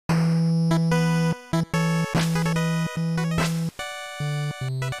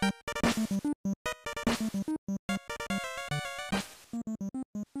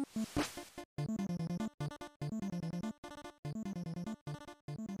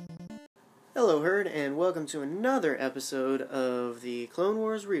Hello, Herd, and welcome to another episode of the Clone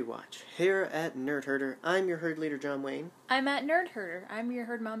Wars Rewatch here at Nerd Herder. I'm your herd leader, John Wayne. I'm at Nerd Herder. I'm your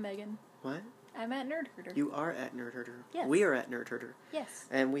herd mom, Megan. What? I'm at Nerd Herder. You are at Nerd Herder. Yes. We are at Nerd Herder. Yes.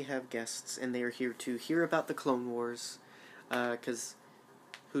 And we have guests, and they are here to hear about the Clone Wars, because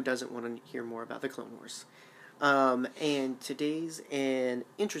who doesn't want to hear more about the Clone Wars? And today's an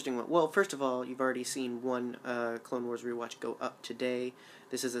interesting one. Well, first of all, you've already seen one Clone Wars Rewatch go up today.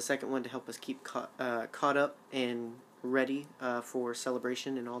 This is the second one to help us keep caught up and ready for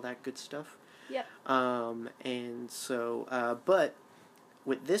celebration and all that good stuff. Yep. But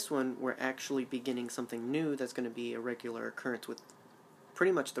with this one, we're actually beginning something new that's going to be a regular occurrence with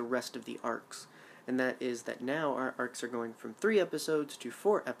pretty much the rest of the arcs. And that is that now our arcs are going from 3 episodes to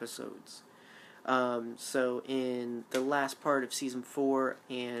 4 episodes. So in the last part of Season 4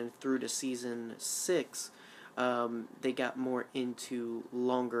 and through to Season 6, they got more into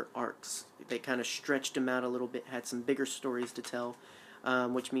longer arcs. They kind of stretched them out a little bit, had some bigger stories to tell,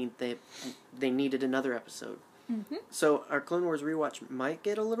 which means they needed another episode. Mm-hmm. So our Clone Wars rewatch might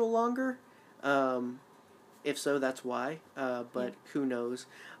get a little longer. If so, that's why. But who knows?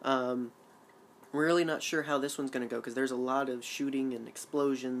 We're really not sure how this one's going to go, because there's a lot of shooting and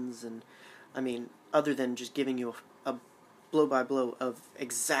explosions, and I mean, other than just giving you a blow-by-blow of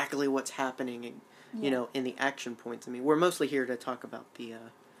exactly what's happening, and, you know, in the action points. I mean, we're mostly here to talk about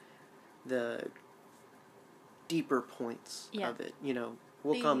the deeper points of it. You know,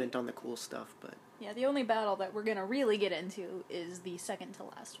 we'll comment on the cool stuff, but... Yeah, the only battle that we're going to really get into is the second to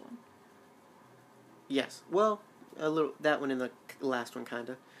last one. Yes. Well, that one and the last one, kind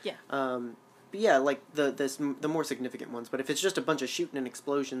of. Yeah. But yeah, like the more significant ones. But if it's just a bunch of shooting and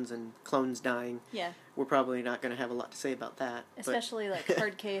explosions and clones dying, we're probably not going to have a lot to say about that. Especially like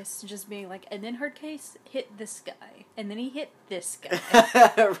Hardcase just being like, and then Hardcase hit this guy, and then he hit this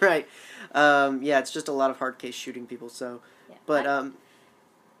guy. Right. Yeah, it's just a lot of Hardcase shooting people. So, yeah. But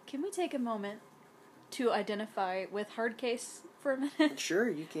can we take a moment to identify with Hardcase for a minute? Sure,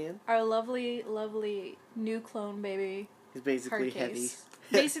 you can. Our lovely, lovely new clone baby. He's basically heavy.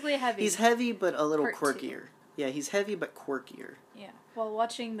 Basically heavy. He's heavy, but a little Part quirkier. 2. Yeah, he's heavy, but quirkier. Yeah. While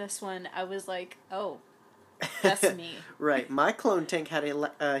watching this one, I was like, oh, that's me. Right. My clone tank had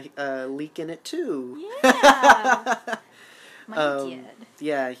a leak in it, too. Yeah. Mine did.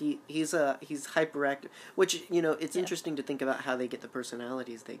 Yeah, he's hyperactive. Which, you know, it's interesting to think about how they get the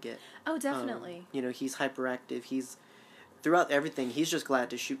personalities they get. Oh, definitely. You know, he's hyperactive. He's... Throughout everything, he's just glad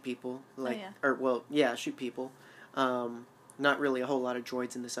to shoot people. Shoot people. Not really a whole lot of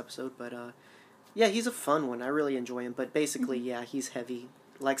droids in this episode, but yeah, he's a fun one. I really enjoy him. But basically, yeah, he's heavy,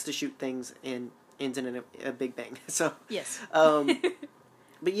 likes to shoot things, and ends in a big bang. So yes.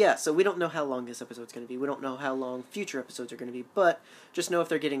 But yeah, so we don't know how long this episode's going to be. We don't know how long future episodes are going to be. But just know if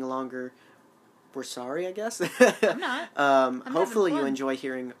they're getting longer, we're sorry, I guess. I'm not. Hopefully you enjoy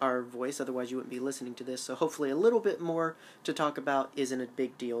hearing our voice. Otherwise, you wouldn't be listening to this. So hopefully a little bit more to talk about isn't a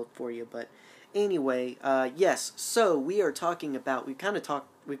big deal for you. But anyway, yes. So we are talking about. We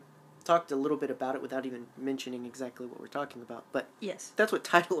talked a little bit about it without even mentioning exactly what we're talking about. But yes, that's what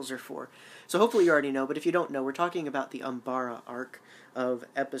titles are for. So hopefully you already know. But if you don't know, we're talking about the Umbara arc of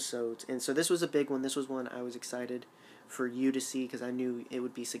episodes. And so this was a big one. This was one I was excited for you to see because I knew it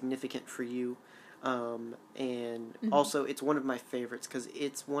would be significant for you. And also it's one of my favorites because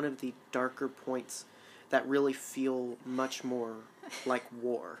it's one of the darker points that really feel much more like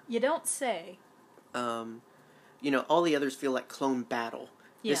war. You don't say. You know, all the others feel like clone battle.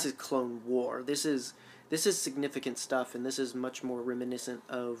 Yeah. This is clone war. This is significant stuff, and this is much more reminiscent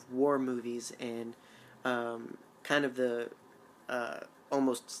of war movies and kind of the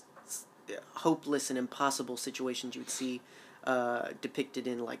almost hopeless and impossible situations you would see depicted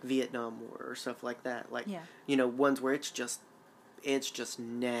in like Vietnam War or stuff like that. Like, you know, ones where it's just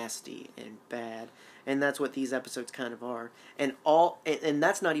nasty and bad. And that's what these episodes kind of are. And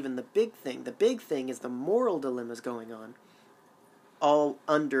that's not even the big thing. The big thing is the moral dilemmas going on, all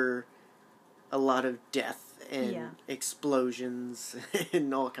under a lot of death and explosions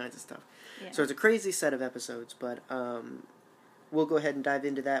and all kinds of stuff. Yeah. So it's a crazy set of episodes, but we'll go ahead and dive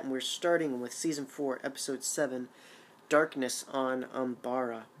into that. And we're starting with Season 4, Episode 7, Darkness on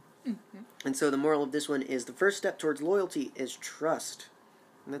Umbara. Mm-hmm. And so the moral of this one is the first step towards loyalty is trust.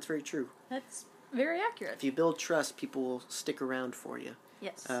 And that's very true. That's very accurate. If you build trust, people will stick around for you.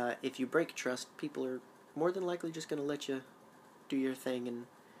 Yes. If you break trust, people are more than likely just going to let you do your thing and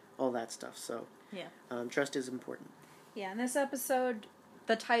all that stuff. So trust is important. Yeah, in this episode,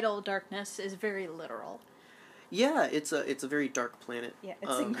 the title Darkness is very literal. Yeah, it's a very dark planet. Yeah,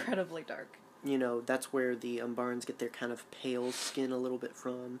 it's incredibly dark. you know, that's where the Umbarans get their kind of pale skin a little bit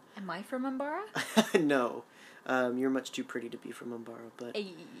from. Am I from Umbara? No. You're much too pretty to be from Umbara, but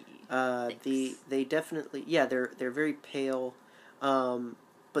they definitely, yeah, they're very pale,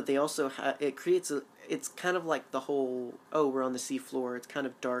 but they also it creates it's kind of like the whole, oh, we're on the seafloor, it's kind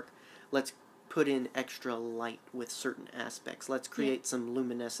of dark, let's put in extra light with certain aspects, let's create some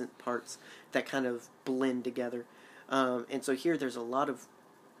luminescent parts that kind of blend together, and so here there's a lot of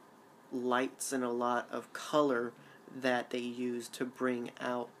lights and a lot of color that they use to bring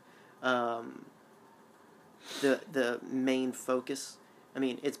out the main focus. I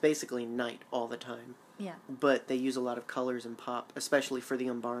mean, it's basically night all the time. Yeah. But they use a lot of colors and pop, especially for the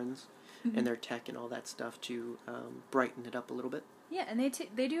Umbarans and their tech and all that stuff to brighten it up a little bit. Yeah, and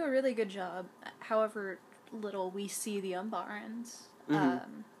they do a really good job, however little we see the Umbarans,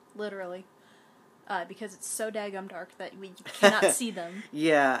 literally. Because it's so daggum dark that we cannot see them.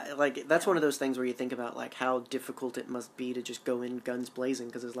 Yeah, like, that's one of those things where you think about, like, how difficult it must be to just go in guns blazing,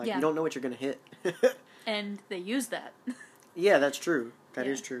 because it's like, you don't know what you're going to hit. And they use that. Yeah, that's true. That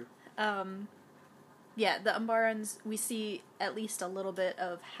is true. Yeah, the Umbarans, we see at least a little bit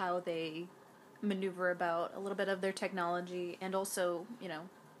of how they maneuver about, a little bit of their technology, and also, you know,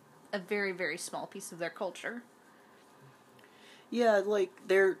 a very, very small piece of their culture. Yeah, like,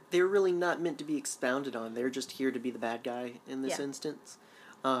 they're really not meant to be expounded on. They're just here to be the bad guy in this instance.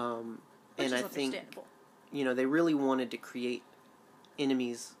 Which and is I think, understandable. you know, they really wanted to create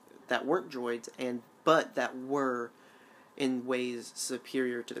enemies that weren't droids, but that were in ways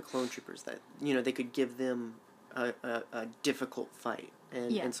superior to the clone troopers, that, you know, they could give them a difficult fight.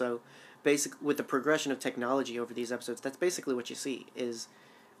 And so, with the progression of technology over these episodes, that's basically what you see, is,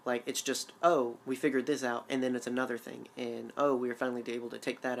 like, it's just, oh, we figured this out, and then it's another thing, and, oh, we were finally able to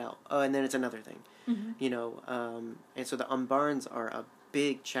take that out, oh, and then it's another thing, you know, and so the Umbarans are a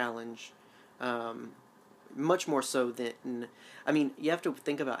big challenge, much more so than, I mean, you have to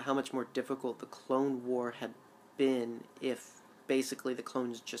think about how much more difficult the Clone War had been if basically the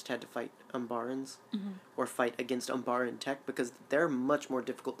clones just had to fight Umbarans, or fight against Umbaran tech, because they're much more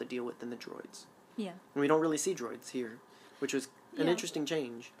difficult to deal with than the droids. Yeah. And we don't really see droids here, which was an interesting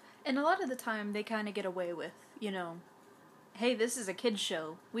change. And a lot of the time, they kind of get away with, you know, hey, this is a kid's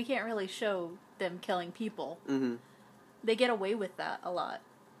show. We can't really show them killing people. Mm-hmm. They get away with that a lot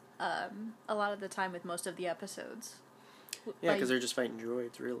of the time with most of the episodes. Yeah, because they're just fighting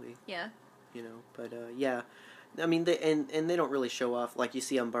droids, really. Yeah. You know, but, yeah. I mean, and they don't really show off, like, you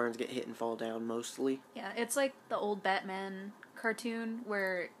see Umbarans get hit and fall down, mostly. Yeah, it's like the old Batman cartoon,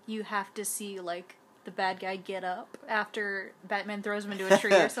 where you have to see, like, the bad guy get up after Batman throws him into a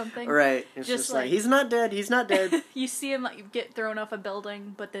tree or something. Right. It's just like, he's not dead, he's not dead. You see him, like, get thrown off a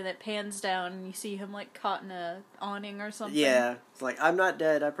building, but then it pans down, and you see him, like, caught in a awning or something. Yeah. It's like, I'm not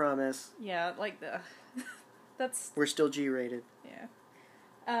dead, I promise. Yeah, like, that's... We're still G-rated. Yeah.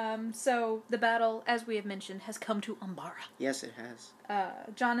 So, the battle, as we have mentioned, has come to Umbara. Yes, it has.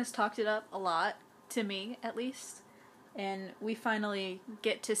 John has talked it up a lot, to me, at least. And we finally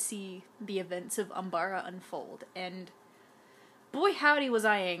get to see the events of Umbara unfold. And boy, howdy, was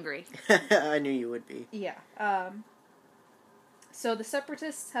I angry. I knew you would be. Yeah. So the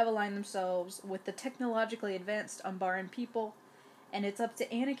Separatists have aligned themselves with the technologically advanced Umbaran people, and it's up to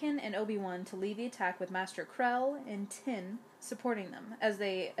Anakin and Obi-Wan to lead the attack with Master Krell and Tin supporting them as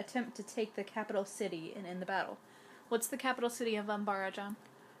they attempt to take the capital city and end the battle. What's the capital city of Umbara, John?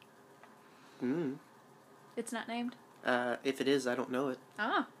 It's not named? If it is, I don't know it.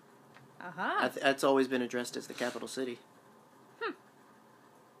 Ah. Aha. That's always been addressed as the capital city.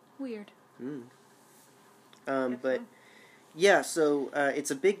 Weird. But, yeah, so,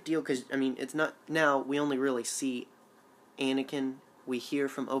 it's a big deal, because, I mean, it's not, now, we only really see Anakin. We hear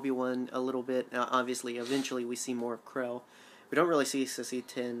from Obi-Wan a little bit. Now, obviously, eventually we see more of Krell. We don't really see Sissy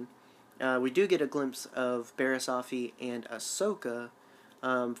Tin. We do get a glimpse of Barriss Offee and Ahsoka,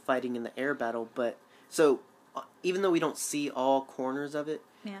 fighting in the air battle, but, so, even though we don't see all corners of it,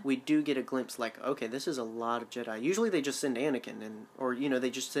 we do get a glimpse, like, okay, this is a lot of Jedi. Usually they just send Anakin, or, you know, they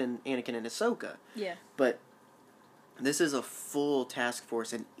just send Anakin and Ahsoka. Yeah. But this is a full task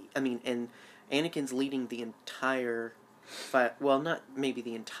force, and, I mean, and Anakin's leading the entire fight. Well, not maybe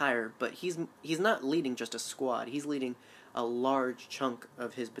the entire, but he's not leading just a squad. He's leading a large chunk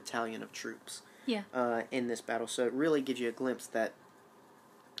of his battalion of troops. Yeah. In this battle. So it really gives you a glimpse that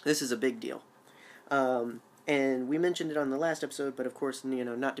this is a big deal. And we mentioned it on the last episode, but of course, you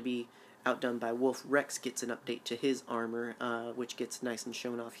know, not to be outdone by Wolf, Rex gets an update to his armor, which gets nice and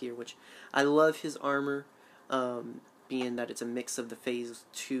shown off here, which I love his armor, being that it's a mix of the Phase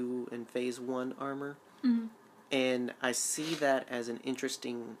 2 and Phase 1 armor. And I see that as an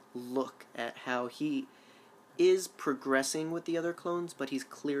interesting look at how he is progressing with the other clones, but he's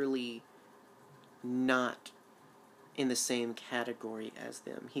clearly not in the same category as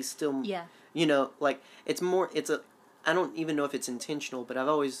them. He's still, you know, like, I don't even know if it's intentional, but I've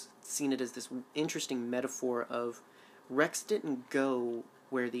always seen it as this interesting metaphor of Rex didn't go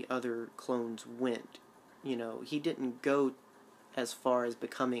where the other clones went. You know, he didn't go as far as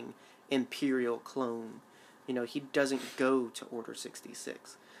becoming Imperial clone. You know, he doesn't go to Order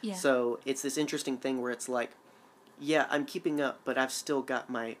 66. Yeah. So it's this interesting thing where it's like, yeah, I'm keeping up, but I've still got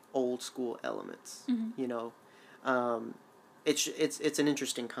my old school elements. Mm-hmm. You know, it's an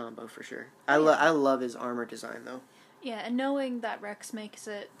interesting combo for sure. I love his armor design though. Yeah, and knowing that Rex makes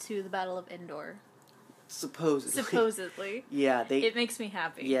it to the Battle of Endor. Supposedly. Yeah, it makes me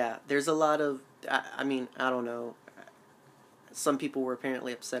happy. Yeah, there's a lot of. I mean, I don't know. Some people were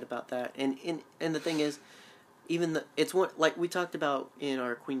apparently upset about that, and the thing is, it's one like we talked about in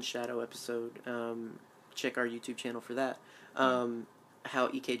our Queen's Shadow episode. Check our YouTube channel for that. How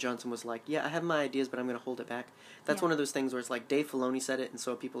E.K. Johnson was like, yeah, I have my ideas, but I'm going to hold it back. That's one of those things where it's like Dave Filoni said it, and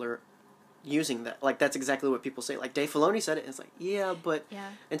so people are using that. Like, that's exactly what people say. Like, Dave Filoni said it, and it's like, yeah, but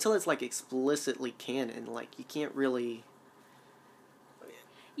until it's, like, explicitly canon, like, you can't really...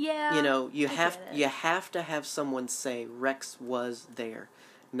 Yeah, you know, you have to have someone say Rex was there.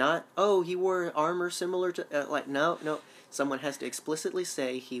 Not, oh, he wore armor similar to... no. Someone has to explicitly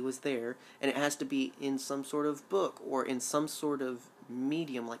say he was there, and it has to be in some sort of book or in some sort of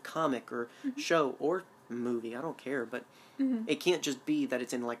medium, like comic or show or movie. I don't care, but it can't just be that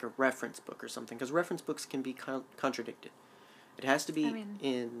it's in like a reference book or something, because reference books can be contradicted. It has to be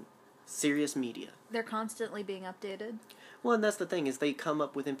in serious media. They're constantly being updated. Well, and that's the thing, is they come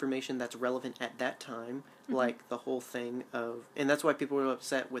up with information that's relevant at that time, like the whole thing of... And that's why people were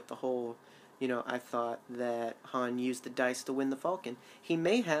upset with the whole... You know, I thought that Han used the dice to win the Falcon. He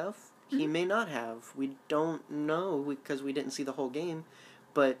may have. He may not have. We don't know because we didn't see the whole game.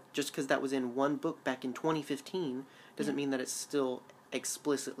 But just because that was in one book back in 2015 doesn't mean that it's still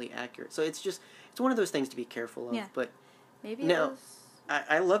explicitly accurate. So it's one of those things to be careful of. Yeah. But maybe now, it was...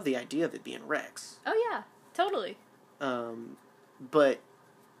 I love the idea of it being Rex. Oh, yeah. Totally. But,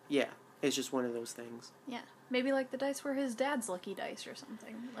 yeah, it's just one of those things. Yeah. Maybe, like, the dice were his dad's lucky dice or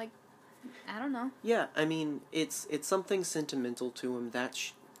something. Like, I don't know. Yeah, I mean, it's something sentimental to him.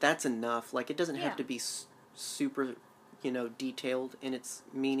 That's enough. Like, it doesn't have to be super, you know, detailed in its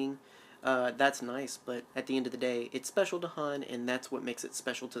meaning. That's nice, but at the end of the day, it's special to Han, and that's what makes it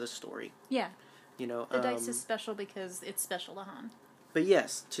special to the story. Yeah. You know, the dice is special because it's special to Han. But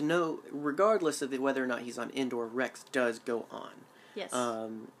yes, to know, regardless of whether or not he's on Endor, Rex does go on. Yes.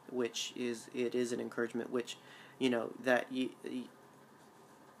 Which is an encouragement. Which, you know, that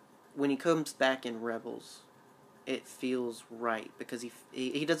when he comes back in Rebels, it feels right because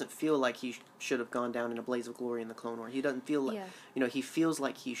he doesn't feel like he should have gone down in a blaze of glory in the Clone War. He doesn't feel like you know, he feels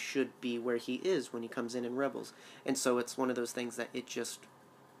like he should be where he is when he comes in Rebels, and so it's one of those things that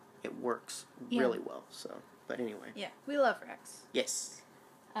it works really well. So, but anyway, we love Rex. Yes.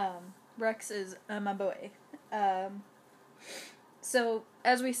 Rex is my boy. So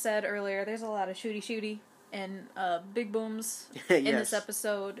as we said earlier, there's a lot of shooty and big booms in this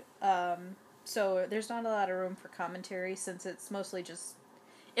episode. So there's not a lot of room for commentary since it mostly just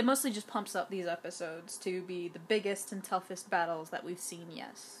pumps up these episodes to be the biggest and toughest battles that we've seen.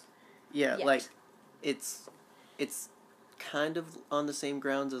 Yeah, like it's kind of on the same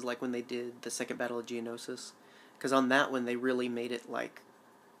grounds as like when they did the second Battle of Geonosis, because on that one they really made it like,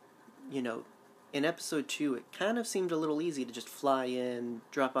 you know, in episode 2 it kind of seemed a little easy to just fly in,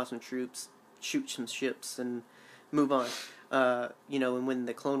 drop off some troops, shoot some ships, and move on. You know, and when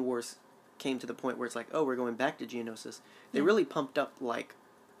the Clone Wars came to the point where it's like, oh, we're going back to Geonosis, they really pumped up, like,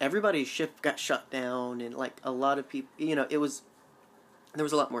 everybody's ship got shut down, and, like, a lot of people, you know, there was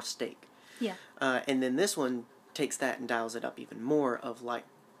a lot more stake. Yeah. And then this one takes that and dials it up even more of, like,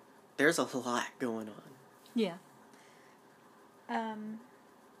 there's a lot going on. Yeah.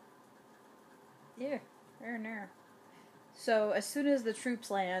 So, as soon as the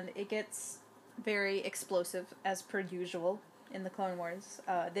troops land, it gets very explosive, as per usual in the Clone Wars.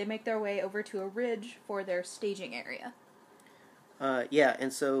 They make their way over to a ridge for their staging area. Yeah,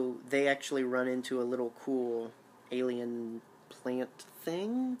 and so they actually run into a little cool alien plant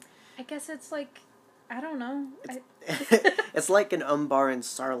thing. I guess it's like, I don't know. It's like an Umbar and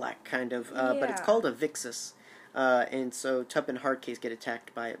Sarlacc, kind of, but it's called a Vixus. And so Tup and Hardcase get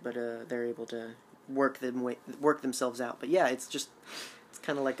attacked by it, but they're able to work themselves out. But yeah, it's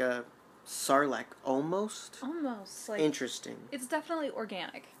kind of like a Sarlacc almost. Almost like interesting. It's definitely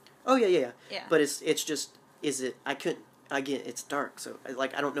organic. Oh yeah. But it's just is it? I couldn't. Again, it's dark, so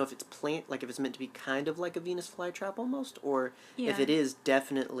like I don't know if it's like if it's meant to be kind of like a Venus flytrap almost, or if it is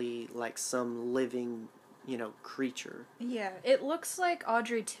definitely like some living, creature. Yeah, it looks like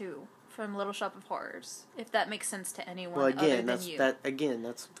Audrey 2 from Little Shop of Horrors, if that makes sense to anyone Well, other again, than you.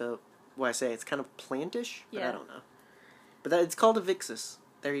 that's the why I say it's kind of plantish, but Yeah. I don't know. But it's called a Vixus.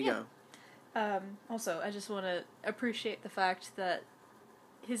 There you go. Also, I just want to appreciate the fact that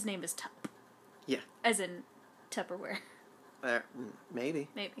his name is Tup. Yeah. As in Tupperware. Maybe.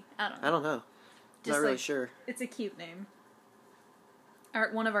 Maybe. I don't know. I don't know. Just Not really sure. It's a cute name.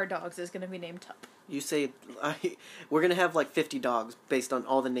 One of our dogs is going to be named Tup. You say we're gonna have like 50 dogs based on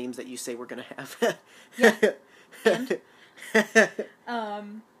all the names that you say we're gonna have. Yeah. And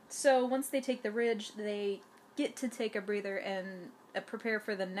so once they take the ridge, they get to take a breather and prepare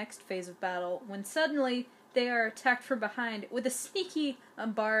for the next phase of battle. When suddenly they are attacked from behind with a sneaky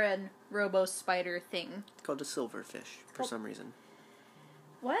Umbaran robo spider thing. It's called a silverfish for some reason.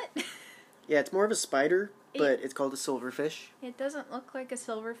 What? Yeah, it's more of a spider, but it's called a silverfish. It doesn't look like a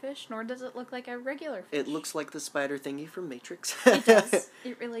silverfish, nor does it look like a regular fish. It looks like the spider thingy from Matrix. It does.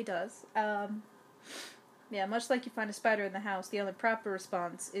 It really does. Yeah, much like you find a spider in the house, the only proper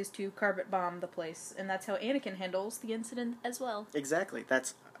response is to carpet bomb the place, and that's how Anakin handles the incident as well. Exactly.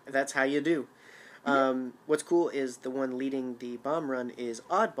 That's how you do. What's cool is the one leading the bomb run is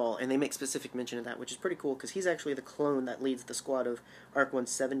Oddball, and they make specific mention of that, which is pretty cool, because he's actually the clone that leads the squad of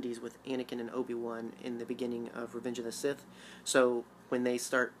ARC-170s with Anakin and Obi-Wan in the beginning of Revenge of the Sith. So when they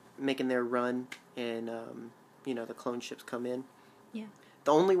start making their run, and, the clone ships come in, Yeah.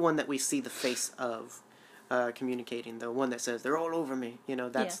 the only one that we see the face of communicating, the one that says, "They're all over me,"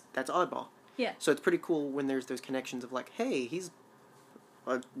 that's Oddball. Yeah. So it's pretty cool when there's those connections of like, hey, he's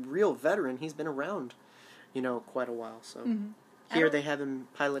a real veteran. He's been around, quite a while. So here they have him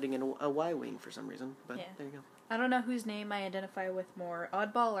piloting a Y-wing for some reason. But there you go. I don't know whose name I identify with more,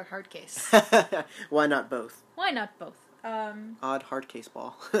 Oddball or Hardcase. Why not both? Why not both? Odd Hardcase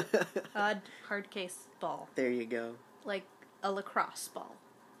ball. Odd Hardcase ball. There you go. Like a lacrosse ball.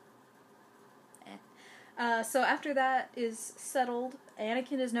 So after that is settled,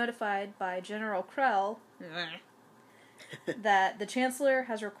 Anakin is notified by General Krell that the Chancellor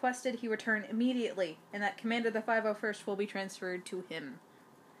has requested he return immediately, and that Commander of the 501st will be transferred to him.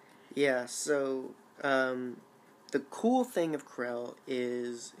 Yeah, so the cool thing of Krell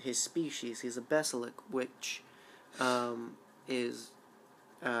is his species. He's a Besalic, which is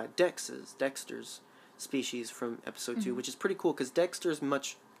Dexter's species from Episode 2, which is pretty cool, because Dexter's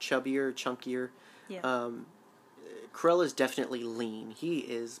much chubbier, chunkier. Yeah. Krell is definitely lean. He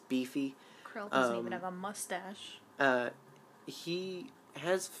is beefy. Krell doesn't even have a mustache. He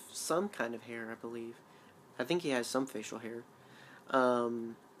has some kind of hair, I believe. I think he has some facial hair.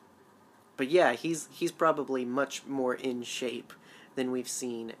 But yeah, he's probably much more in shape than we've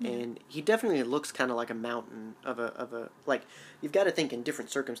seen, and he definitely looks kind of like a mountain of a like. You've got to think in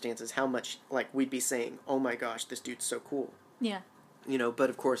different circumstances how much like we'd be saying, "Oh my gosh, this dude's so cool." Yeah. But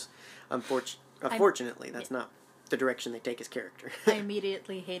of course, unfortunately, that's not the direction they take his character. I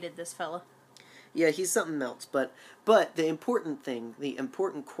immediately hated this fella. Yeah, he's something else. But the important thing, the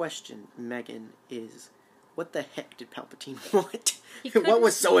important question, Megan, is what the heck did Palpatine want? What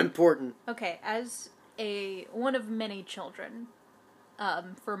was so important? Okay, as one of many children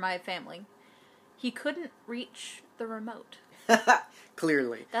for my family, he couldn't reach the remote.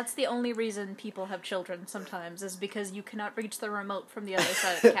 Clearly. That's the only reason people have children sometimes, is because you cannot reach the remote from the other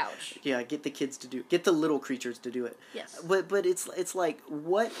side of the couch. Yeah, get the little creatures to do it. Yes. But it's like,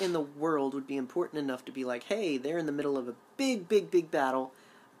 what in the world would be important enough to be like, hey, they're in the middle of a big battle,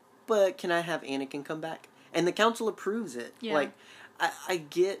 but can I have Anakin come back? And the council approves it. Yeah. Like, I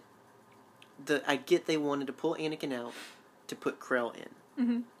get they wanted to pull Anakin out to put Krell in.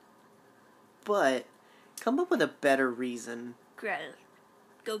 Mm-hmm. But come up with a better reason. Krell,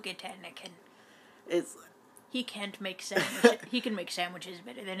 go get Anakin. He can't make sandwiches. He can make sandwiches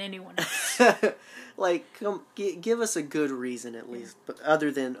better than anyone else. Like, give us a good reason at least. But other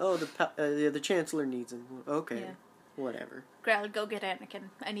than the Chancellor needs him. Okay, whatever. Krell, go get Anakin.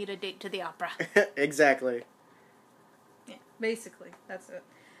 I need a date to the opera. Exactly. Yeah, basically that's it.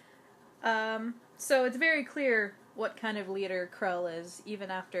 So it's very clear what kind of leader Krell is,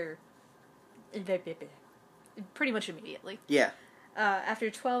 even after. Pretty much immediately. Yeah. After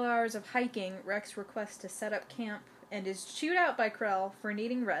 12 hours of hiking, Rex requests to set up camp and is chewed out by Krell for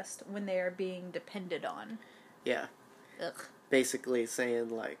needing rest when they are being depended on. Yeah. Ugh. Basically saying,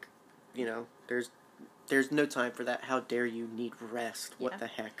 like, there's there's no time for that. How dare you need rest? What Yeah. the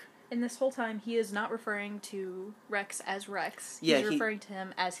heck? And this whole time, he is not referring to Rex as Rex. Yeah, He's referring to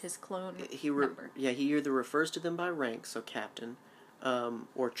him as his clone member. Yeah, he either refers to them by rank, so captain,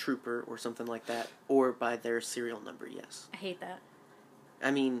 or trooper, or something like that, or by their serial number, yes. I hate that.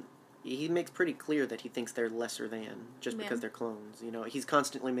 I mean, he makes pretty clear that he thinks they're lesser than, just because they're clones. You know, he's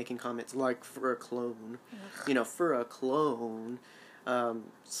constantly making comments like, for a clone. Ugh. You know, for a clone.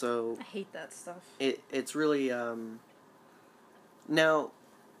 So... I hate that stuff. It's really, Now...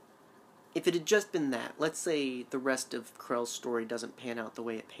 If it had just been that, let's say the rest of Krell's story doesn't pan out the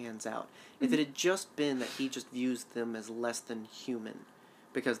way it pans out. Mm-hmm. If it had just been that he just views them as less than human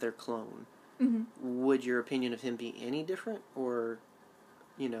because they're clone, mm-hmm. would your opinion of him be any different? Or,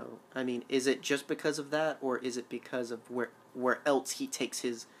 you know, I mean, is it just because of that, or is it because of where else he takes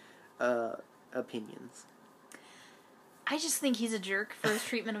his opinions? I just think he's a jerk for his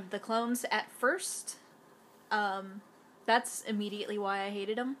treatment of the clones at first. That's immediately why I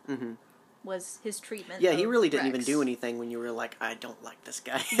hated him. Mm-hmm. Was his treatment. Yeah, he really didn't Rex. even do anything when you were like, I don't like this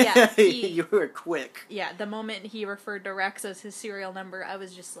guy. Yeah, you were quick. Yeah, the moment he referred to Rex as his serial number, I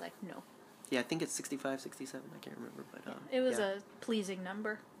was just like, no. Yeah, I think it's 65, 67, I can't remember, but... it was a pleasing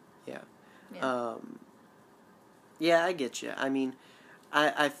number. Yeah. Yeah, yeah, I get you. I mean,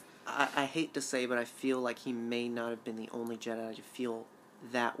 I hate to say, but I feel like he may not have been the only Jedi to feel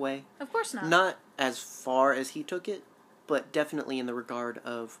that way. Of course not. Not as far as he took it, but definitely in the regard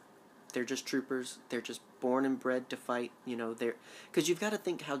of... They're just troopers. They're just born and bred to fight. You know, they're... Because you've got to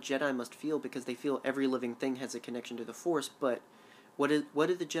think how Jedi must feel, because they feel every living thing has a connection to the Force, but what do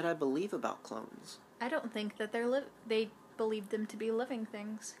the Jedi believe about clones? I don't think that they believe them to be living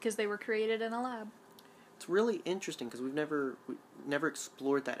things, because they were created in a lab. It's really interesting, because we've never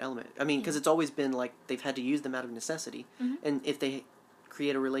explored that element. I mean, because it's always been like they've had to use them out of necessity. Mm-hmm. And if they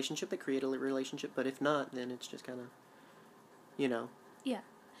create a relationship, they create a relationship, but if not, then it's just kind of, you know... Yeah.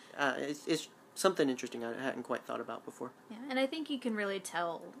 It's something interesting I hadn't quite thought about before. Yeah, and I think you can really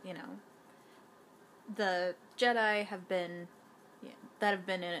tell, you know, the Jedi have been, that have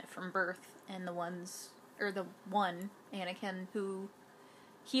been in it from birth, and the one, Anakin, who,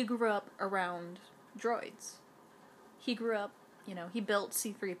 he grew up around droids. He grew up, you know, he built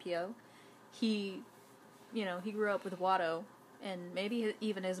C-3PO. He grew up with Watto, and maybe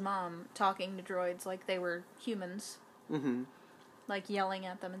even his mom talking to droids like they were humans. Mm-hmm. Like yelling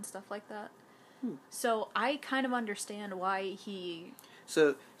at them and stuff like that. So I kind of understand why he...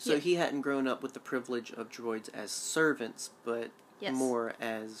 So he hadn't grown up with the privilege of droids as servants, but more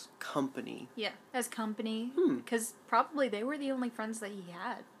as company. Yeah, as company. Because probably they were the only friends that he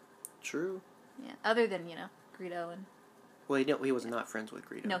had. True. Yeah, other than, you know, Greedo and... Well, he was not friends with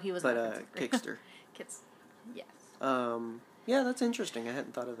Greedo. No, he was not friends with Greedo. Kixter. Yes. Yeah, that's interesting. I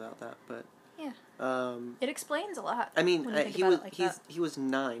hadn't thought about that, but... Yeah. It explains a lot. I mean, he was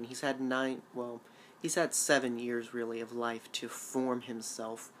 9. He's had 7 years really of life to form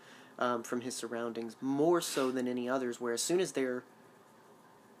himself from his surroundings, more so than any others. Where as soon as they're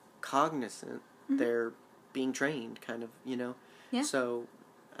cognizant, they're being trained, kind of, you know. Yeah. So,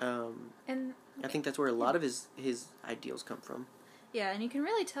 and I think that's where a lot of his ideals come from. Yeah, and you can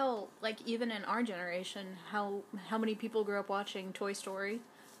really tell, like even in our generation, how many people grew up watching Toy Story.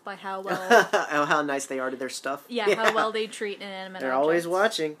 By how well... how nice they are to their stuff. Yeah, how well they treat inanimate They're objects.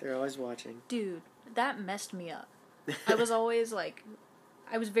 They're always watching. Dude, that messed me up. I was always like...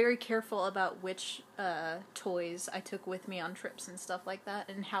 I was very careful about which toys I took with me on trips and stuff like that,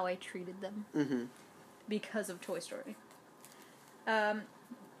 and how I treated them. Mm-hmm. Because of Toy Story.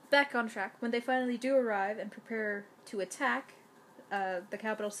 Back on track. When they finally do arrive and prepare to attack the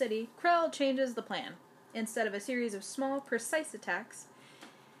capital city, Krell changes the plan. Instead of a series of small, precise attacks...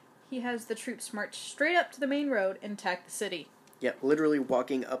 He has the troops march straight up to the main road and attack the city. Yeah, literally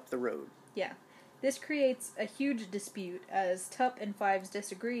walking up the road. Yeah. This creates a huge dispute as Tup and Fives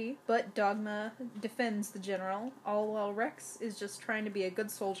disagree, but Dogma defends the general, all while Rex is just trying to be a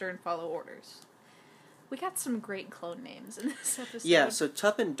good soldier and follow orders. We got some great clone names in this episode. Yeah, so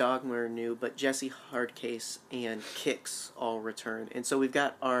Tup and Dogma are new, but Jesse, Hardcase, and Kix all return. And so we've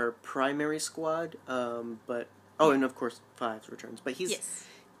got our primary squad, but... Oh, and of course Fives returns. But he's... Yes.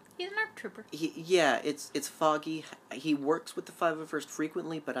 He's an ARC trooper. It's Foggy. He works with the 501st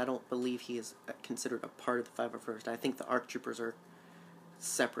frequently, but I don't believe he is considered a part of the 501st. I think the ARC troopers are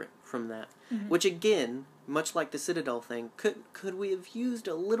separate from that. Mm-hmm. Which again, much like the Citadel thing, could we have used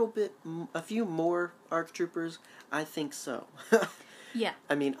a few more ARC troopers? I think so. Yeah.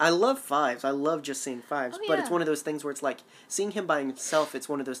 I mean, I love Fives. I love just seeing Fives, but it's one of those things where it's like seeing him by himself. It's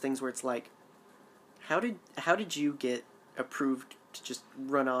one of those things where it's like, how did you get approved to just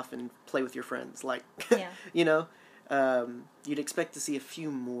run off and play with your friends. Like, Yeah. you know, you'd expect to see a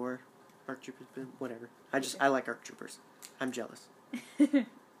few more ARC troopers, but whatever. I like ARC troopers. I'm jealous.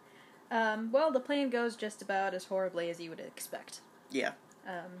 Well, the plan goes just about as horribly as you would expect. Yeah.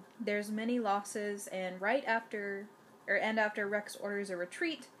 There's many losses, and after Rex orders a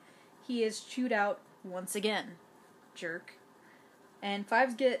retreat, he is chewed out once again. Jerk. And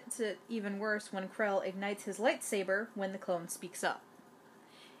Fives gets it even worse when Krell ignites his lightsaber when the clone speaks up.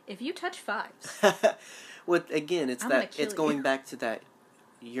 If you touch Fives... Well, again, it's going you. back to that.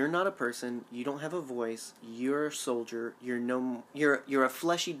 You're not a person. You don't have a voice. You're a soldier. You're a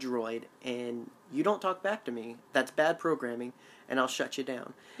fleshy droid, and you don't talk back to me. That's bad programming, and I'll shut you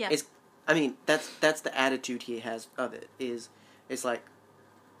down. Yeah. That's the attitude he has of it. It's like,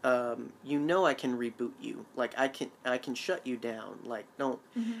 I can reboot you. Like, I can shut you down. Like, don't.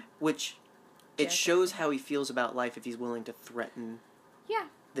 Mm-hmm. Which, it shows how he feels about life if he's willing to threaten. Yeah.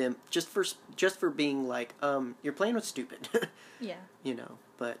 Them just for being like, you're playing with stupid. Yeah.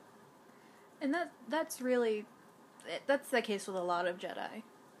 But. And that's the case with a lot of Jedi,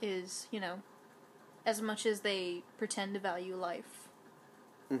 is, as much as they pretend to value life,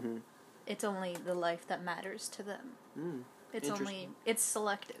 Mm-hmm. it's only the life that matters to them. It's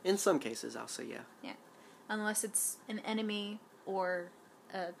selective. In some cases, I'll say, yeah. Yeah. Unless it's an enemy or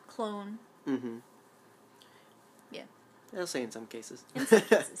a clone. Mm-hmm. Yeah. I'll say in some cases. In some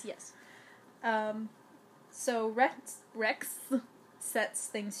cases, yes. So Rex sets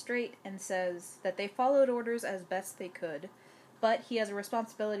things straight and says that they followed orders as best they could, but he has a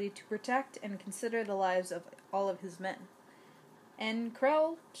responsibility to protect and consider the lives of all of his men. And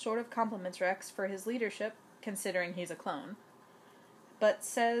Krell sort of compliments Rex for his leadership, considering he's a clone, but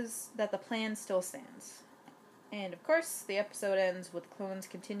says that the plan still stands. And of course, the episode ends with clones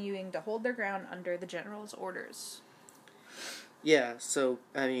continuing to hold their ground under the General's orders. Yeah, so,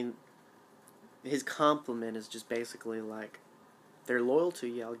 his compliment is just basically like, they're loyal to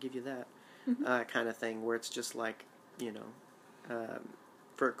you, I'll give you that, kind of thing, where it's just like,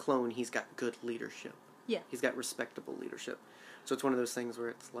 for a clone, he's got good leadership. Yeah. He's got respectable leadership. So it's one of those things where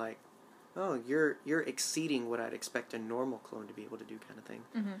it's like, oh, you're exceeding what I'd expect a normal clone to be able to do, kind of thing.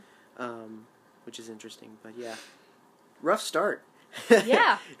 Mm-hmm. Which is interesting, but yeah. Rough start.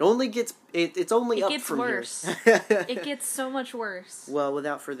 Yeah. It's only up from worse. here. It gets so much worse. Well,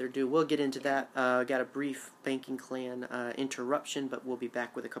 without further ado, we'll get into that. Got a brief Banking Clan interruption, but we'll be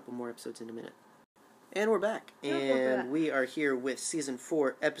back with a couple more episodes in a minute. And we're back. And we are here with Season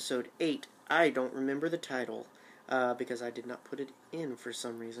 4, Episode 8. I don't remember the title, because I did not put it in for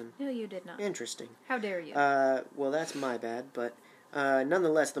some reason. No, you did not. Interesting. How dare you? Well, that's my bad, but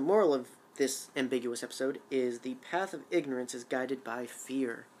nonetheless, the moral of this ambiguous episode is the path of ignorance is guided by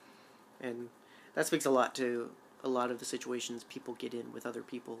fear. And that speaks a lot to a lot of the situations people get in with other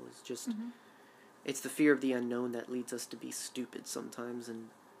people. It's just, it's the fear of the unknown that leads us to be stupid sometimes and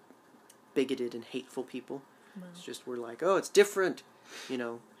bigoted and hateful people. Well, it's just, we're like, oh, it's different.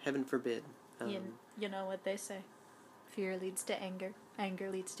 Heaven forbid. You know what they say. Fear leads to anger. Anger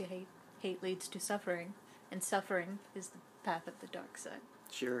leads to hate. Hate leads to suffering. And suffering is the path of the dark side.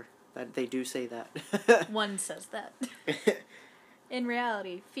 Sure. They do say that. One says that. In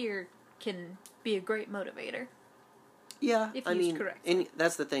reality, fear can be a great motivator. Yeah, if used correctly.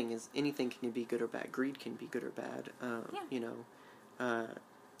 That's the thing, is anything can be good or bad. Greed can be good or bad.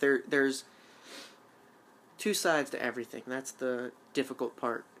 There's two sides to everything. That's the difficult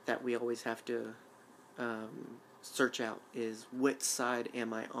part that we always have to search out, is which side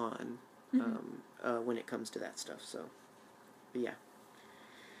am I on when it comes to that stuff. So, but yeah.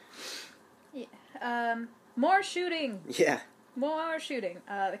 Yeah. More shooting! Yeah. More shooting.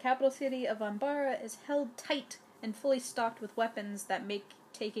 The capital city of Umbara is held tight and fully stocked with weapons that make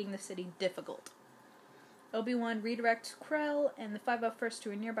taking the city difficult. Obi-Wan redirects Krell and the 501st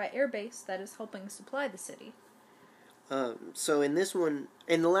to a nearby airbase that is helping supply the city. So in this one,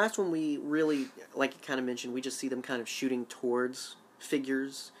 in the last one, we really, like you kind of mentioned, we just see them kind of shooting towards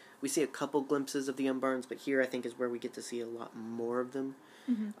figures. We see a couple glimpses of the Umbarans, but here I think is where we get to see a lot more of them.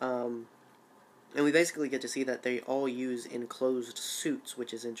 Mm-hmm. And we basically get to see that they all use enclosed suits,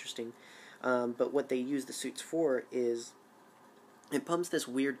 which is interesting. But what they use the suits for is, it pumps this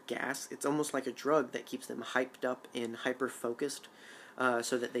weird gas. It's almost like a drug that keeps them hyped up and hyper-focused,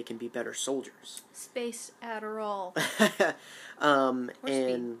 so that they can be better soldiers. Space Adderall.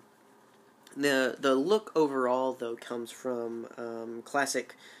 And the look overall, though, comes from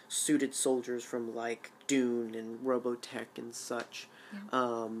classic suited soldiers from, like, Dune and Robotech and such.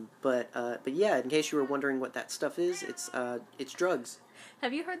 Yeah. But yeah, in case you were wondering what that stuff is, it's drugs.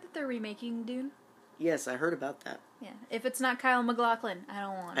 Have you heard that they're remaking Dune? Yes, I heard about that. Yeah. If it's not Kyle MacLachlan, I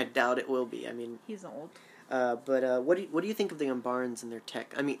don't want I it. doubt it will be. I mean, He's old. but what do you think of the Umbarans and their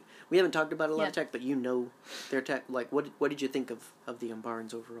tech? I mean, we haven't talked about a lot of tech, but you know their tech. Like, what did you think of the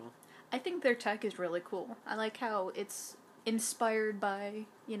Umbarans overall? I think their tech is really cool. I like how it's inspired by,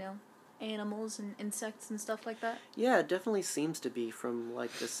 animals and insects and stuff like that. Yeah, it definitely seems to be from,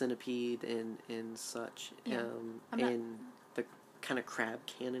 like, the centipede and such. Yeah. And the kind of crab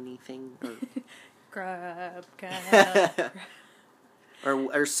cannon-y thing. Or Crab cannon.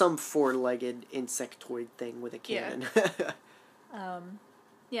 or some four-legged insectoid thing with a cannon.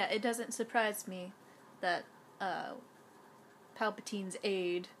 Yeah, it doesn't surprise me that Palpatine's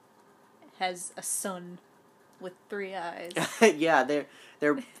aide has a son with 3 eyes. Yeah, they're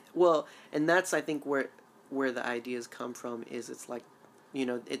well, and that's, I think, where the ideas come from. Is it's like,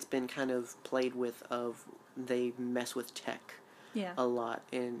 it's been kind of played with of they mess with tech a lot,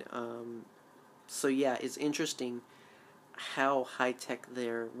 and so yeah, it's interesting how high tech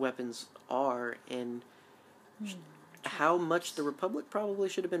their weapons are, and how much the Republic probably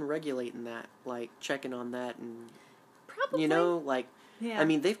should have been regulating that, like checking on that, and probably like. Yeah. I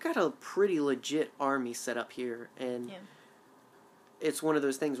mean, they've got a pretty legit army set up here, and it's one of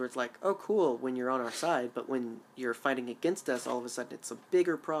those things where it's like, oh, cool, when you're on our side, but when you're fighting against us, all of a sudden it's a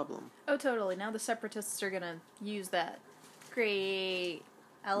bigger problem. Oh, totally. Now the Separatists are going to use that. Great.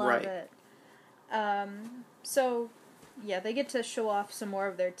 I love it. So, yeah, they get to show off some more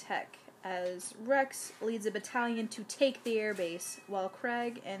of their tech, as Rex leads a battalion to take the airbase, while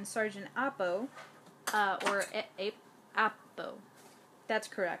Craig and Sergeant Appo, Appo, that's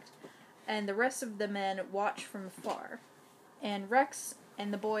correct, and the rest of the men watch from afar. And Rex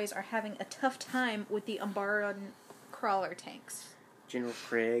and the boys are having a tough time with the Umbaran crawler tanks. General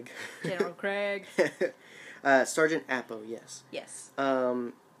Craig. General Craig. Sergeant Appo, yes. Yes.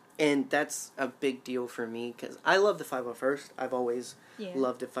 And that's a big deal for me, because I love the 501st. I've always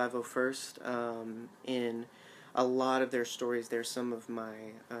loved the 501st. In a lot of their stories, they're some of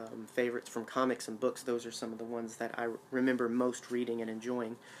my favorites from comics and books. Those are some of the ones that I remember most reading and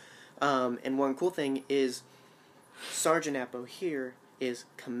enjoying. And one cool thing is Sergeant Appo here is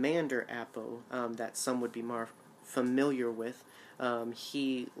Commander Appo, that some would be more familiar with.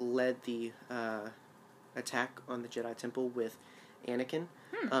 He led the attack on the Jedi Temple with Anakin,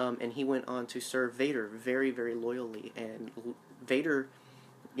 and he went on to serve Vader very, very loyally. And Vader,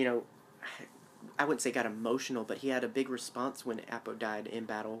 I wouldn't say got emotional, but he had a big response when Appo died in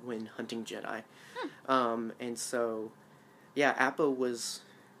battle when hunting Jedi. And so, yeah, Appo was,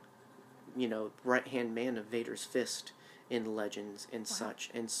 right-hand man of Vader's fist in Legends and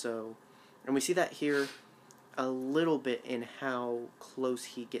such. And so, and we see that here a little bit in how close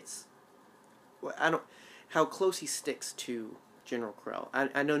he gets, how close he sticks to General Krell.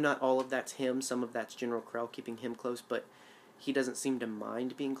 I know not all of that's him, some of that's General Krell keeping him close, but he doesn't seem to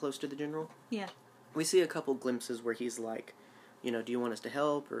mind being close to the General. Yeah. We see a couple glimpses where he's like, do you want us to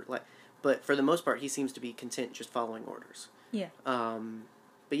help? Or like, but for the most part, he seems to be content just following orders. Yeah.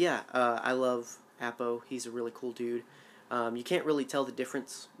 But yeah, I love Appo. He's a really cool dude. You can't really tell the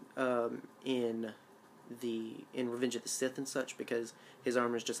difference in Revenge of the Sith and such, because his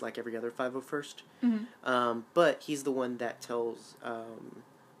armor is just like every other 501st. Mm-hmm. But he's the one that tells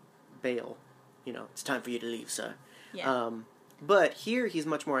Bail, it's time for you to leave, sir. Yeah. But here he's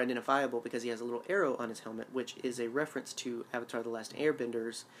much more identifiable because he has a little arrow on his helmet, which is a reference to Avatar: The Last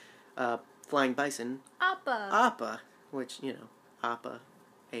Airbender's flying bison. Appa, which, Appa,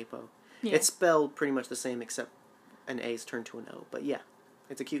 Apo. Yeah. It's spelled pretty much the same except an A is turned to an O. But yeah,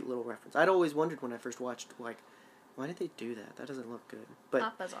 it's a cute little reference. I'd always wondered when I first watched, like, why did they do that? That doesn't look good. But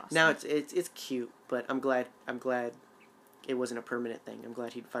Appa's awesome. Now it's cute, but I'm glad it wasn't a permanent thing. I'm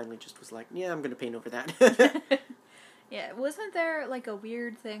glad he finally just was like, yeah, I'm going to paint over that. Yeah, wasn't there, like, a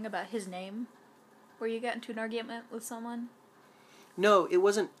weird thing about his name? Where you got into an argument with someone? No, it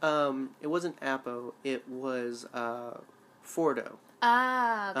wasn't Appo. It was, Fordo.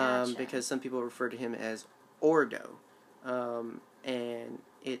 Ah, gotcha. Because some people refer to him as Ordo. And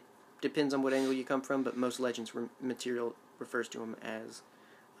it depends on what angle you come from, but most Legends material refers to him as,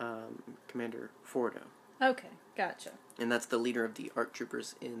 Commander Fordo. Okay, gotcha. And that's the leader of the ARC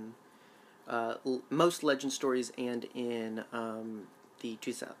Troopers in most Legend stories and in the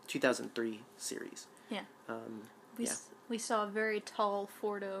 2003 series. Yeah. We saw a very tall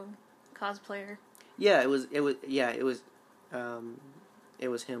Fordo cosplayer. Yeah, it was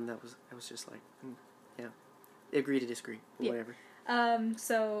him. That was just like, yeah, agree to disagree, whatever.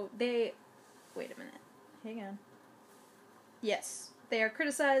 So they, wait a minute, hang on. Yes, they are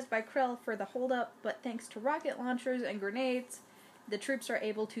criticized by Krell for the holdup, but thanks to rocket launchers and grenades, the troops are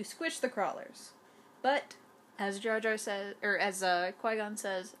able to squish the crawlers. But, as Jar Jar says, or as Qui-Gon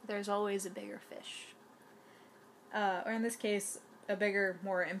says, there's always a bigger fish. Or in this case, a bigger,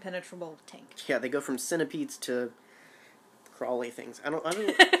 more impenetrable tank. Yeah, they go from centipedes to crawly things. I don't.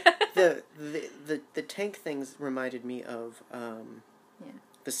 The tank things reminded me of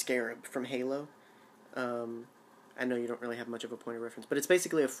the Scarab from Halo. I know you don't really have much of a point of reference, but it's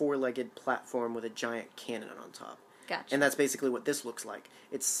basically a 4-legged platform with a giant cannon on top. Gotcha. And that's basically what this looks like.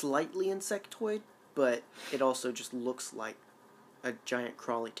 It's slightly insectoid, but it also just looks like a giant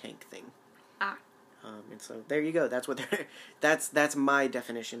crawly tank thing. Ah. And so there you go. That's what they're. That's my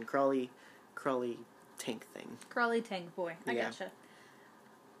definition. Crawly tank thing. Crawly tank boy. I Yeah. gotcha.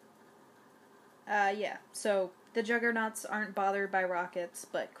 Yeah. So the Juggernauts aren't bothered by rockets,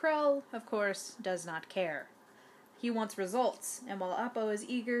 but Krell, of course, does not care. He wants results, and while Appo is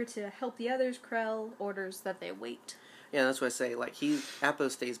eager to help the others, Krell orders that they wait. Yeah, that's what I say. Like Appo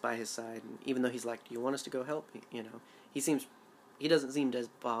stays by his side, and even though he's like, "Do you want us to go help?" You know, he doesn't seem as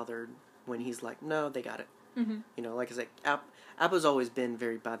bothered when he's like, "No, they got it." Mm-hmm. You know, like I said, Appo's always been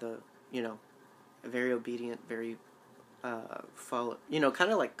very very obedient, very follow. You know,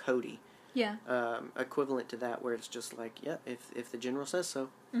 kind of like Cody. Yeah. Equivalent to that, where it's just like, yeah, if the general says so,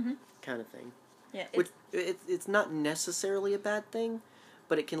 kind of thing. Yeah. Which it's not necessarily a bad thing,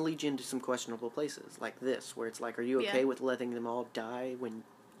 but it can lead you into some questionable places, like this, where it's like, are you okay with letting them all die when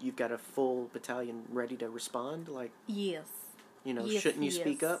you've got a full battalion ready to respond? Like, yes. You know, yes, shouldn't you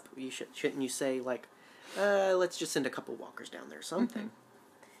speak up? Shouldn't you say like, let's just send a couple walkers down there, or something?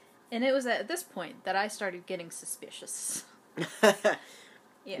 Mm-hmm. And it was at this point that I started getting suspicious.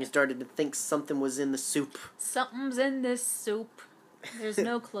 Yeah. You started to think something was in the soup. Something's in this soup. There's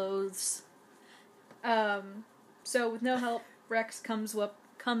no clothes. So with no help, Rex comes up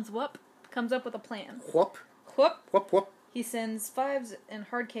with a plan. Whoop. Whoop. Whoop whoop. He sends Fives and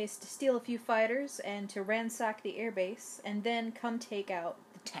Hardcase to steal a few fighters and to ransack the airbase, and then come take out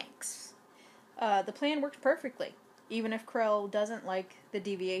the tanks. The plan worked perfectly, even if Krell doesn't like the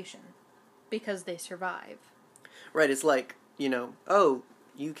deviation, because they survive. Right, it's like, you know, oh,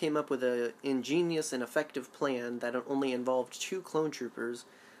 you came up with an ingenious and effective plan that only involved 2 clone troopers,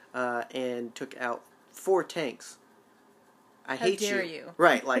 and took out 4 tanks. I hate you. How dare you?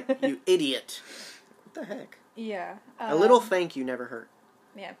 Right, like, you idiot. What the heck? Yeah. A little thank you never hurt.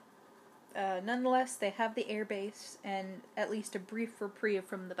 Yeah. Nonetheless, they have the airbase and at least a brief reprieve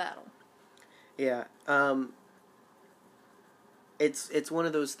from the battle. Yeah. It's one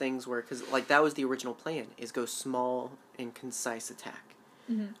of those things where, because like that was the original plan, is go small and concise attack.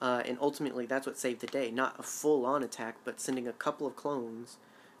 Mm-hmm. And ultimately that's what saved the day. Not a full-on attack, but sending a couple of clones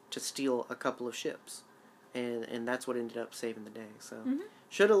to steal a couple of ships. And that's what ended up saving the day. So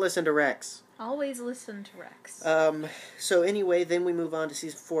should have listened to Rex. Always listen to Rex. So anyway, then we move on to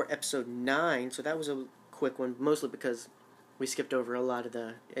Season 4, Episode 9. So that was a quick one, mostly because we skipped over a lot of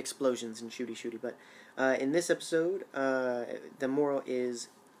the explosions and shooty. But in this episode, the moral is,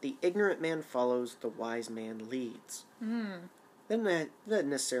 the ignorant man follows, the wise man leads. Doesn't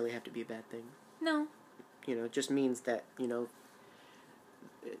necessarily have to be a bad thing. No. You know, it just means that, you know,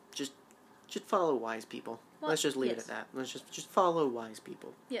 just follow wise people. Well, let's just leave it at that. Let's just follow wise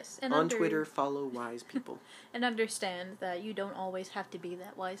people. Yes. And on Twitter, follow wise people. And understand that you don't always have to be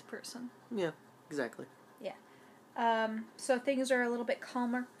that wise person. Yeah, exactly. Yeah. So things are a little bit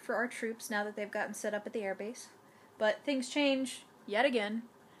calmer for our troops now that they've gotten set up at the airbase. But things change, yet again,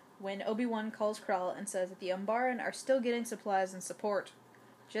 when Obi-Wan calls Krell and says that the Umbaran are still getting supplies and support.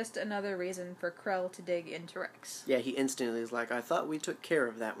 Just another reason for Krell to dig into Rex. Yeah, he instantly is like, I thought we took care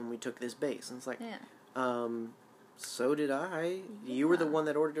of that when we took this base. And it's like, so did I. Yeah. You were the one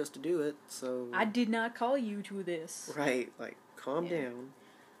that ordered us to do it, so... I did not call you to this. Right, like, calm down.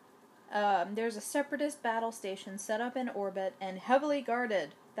 There's a separatist battle station set up in orbit and heavily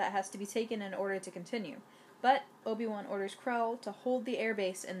guarded that has to be taken in order to continue. But Obi-Wan orders Krell to hold the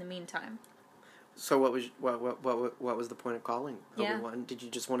airbase in the meantime. So what was the point of calling Obi-Wan? Did you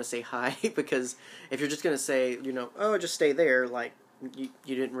just want to say hi? Because if you're just going to say, you know, oh, just stay there, like, you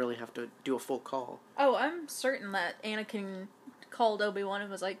didn't really have to do a full call. Oh, I'm certain that Anakin called Obi-Wan and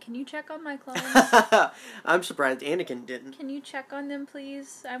was like, can you check on my clones? I'm surprised Anakin didn't. Can you check on them,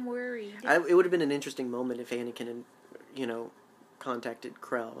 please? I'm worried. It would have been an interesting moment if Anakin had, you know, contacted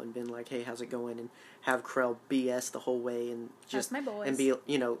Krell and been like, hey, how's it going? And have Krell BS the whole way and just... That's my boys. And be,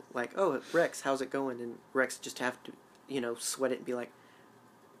 you know, like, oh, Rex, how's it going? And Rex just have to, you know, sweat it and be like,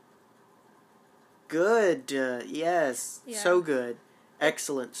 good, yes, so good.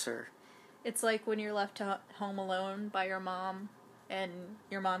 Excellent, sir. It's like when you're left home alone by your mom, and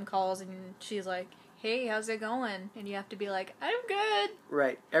your mom calls and she's like, hey, how's it going? And you have to be like, I'm good.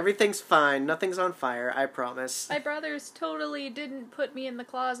 Right. Everything's fine. Nothing's on fire, I promise. My brothers totally didn't put me in the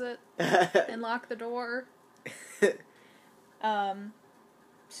closet and lock the door.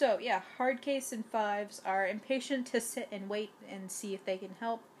 So, yeah, Hardcase and Fives are impatient to sit and wait and see if they can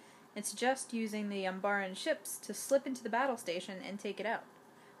help, and suggest using the Umbaran ships to slip into the battle station and take it out.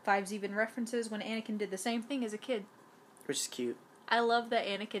 Fives even references when Anakin did the same thing as a kid. Which is cute. I love that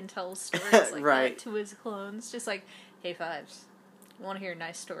Anakin tells stories like right. that to his clones. Just like, hey, Fives, you want to hear a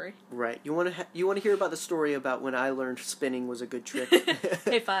nice story? Right. You want to hear about the story about when I learned spinning was a good trick?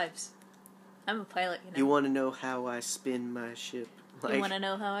 Hey, Fives, I'm a pilot, you know. You want to know how I spin my ship? You want to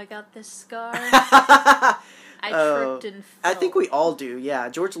know how I got this scar? I tripped and fell. I think we all do, yeah.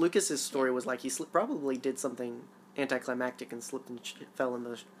 George Lucas's story was like he probably did something anticlimactic and slipped and fell in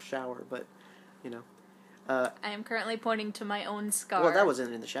the shower, but, you know. I am currently pointing to my own scar. Well, that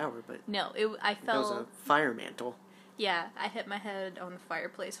wasn't in the shower, but... No, I fell... That was a fire mantle. Yeah, I hit my head on the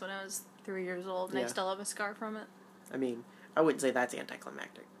fireplace when I was 3 years old, and I still have a scar from it. I mean, I wouldn't say that's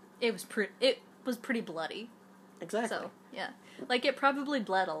anticlimactic. It was pretty bloody. Exactly. So, yeah. Like, it probably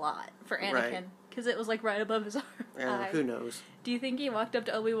bled a lot for Anakin, because it was, like, right above his eye. Who knows? Do you think he walked up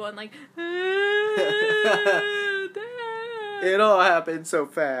to Obi-Wan like, Dad? It all happened so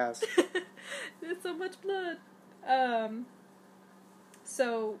fast. There's so much blood.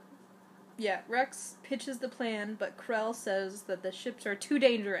 So, yeah, Rex pitches the plan, but Krell says that the ships are too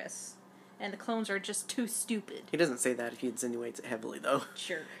dangerous, and the clones are just too stupid. He doesn't say that, he insinuates it heavily, though.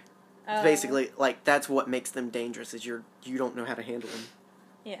 Sure. Basically, like, that's what makes them dangerous, is you don't know how to handle them.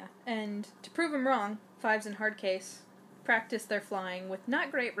 Yeah, and to prove him wrong, Fives and Hardcase practice their flying with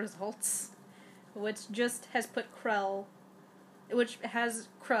not great results, which has Krell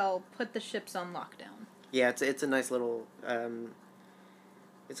put the ships on lockdown. Yeah, it's a nice little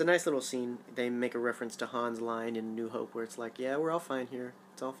scene. They make a reference to Han's line in New Hope where it's like, yeah, we're all fine here.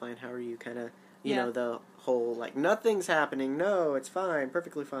 It's all fine. How are you? Kind of, you know, the whole, like, nothing's happening. No, it's fine.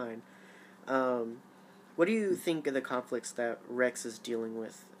 Perfectly fine. What do you think of the conflicts that Rex is dealing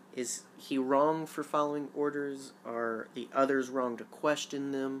with? Is he wrong for following orders? Are the others wrong to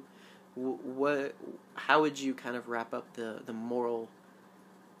question them? How would you kind of wrap up the moral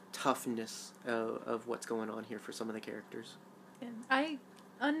toughness of what's going on here for some of the characters? I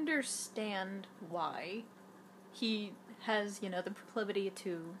understand why he has, the proclivity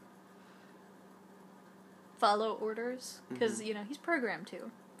to follow orders, because, he's programmed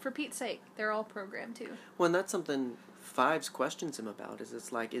to. For Pete's sake, they're all programmed to. Well, and that's something Fives questions him about,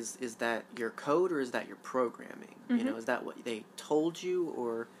 is that your code or is that your programming? Mm-hmm. Is that what they told you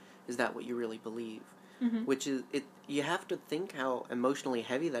or is that what you really believe? Mm-hmm. Which is, you have to think how emotionally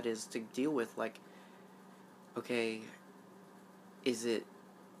heavy that is to deal with, like, okay, is it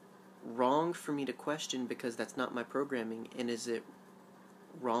wrong for me to question because that's not my programming, and is it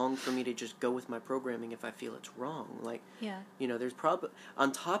wrong for me to just go with my programming if I feel it's wrong? Like, there's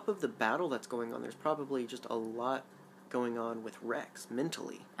on top of the battle that's going on, there's probably just a lot going on with Rex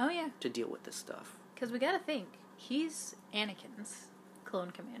mentally. Oh, yeah. To deal with this stuff. Because we gotta think, he's Anakin's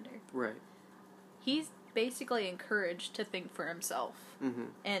clone commander. Right. He's basically encouraged to think for himself. Mm-hmm.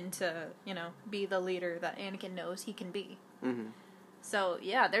 And to, be the leader that Anakin knows he can be. Mm-hmm. So,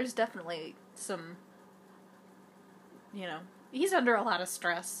 yeah, there's definitely some, he's under a lot of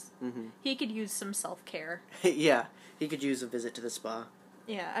stress. Mm-hmm. He could use some self-care. Yeah, he could use a visit to the spa.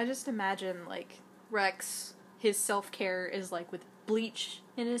 Yeah, I just imagine, like, Rex, his self-care is, like, with bleach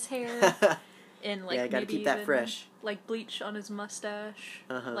in his hair. And, like, yeah, gotta keep that fresh. Like, bleach on his mustache,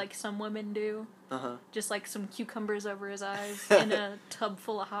 uh-huh. like some women do. Uh-huh. Just, like, some cucumbers over his eyes in a tub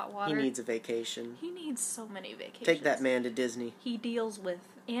full of hot water. He needs a vacation. He needs so many vacations. Take that man to Disney. He deals with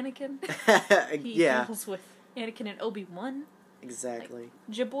Anakin. He deals with Anakin and Obi-Wan. Exactly.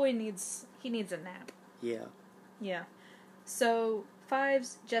 Like, Jaboy needs a nap. Yeah. Yeah. So,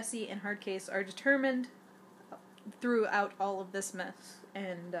 Fives, Jesse, and Hardcase are determined throughout all of this mess.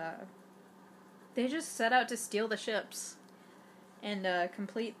 And, they just set out to steal the ships and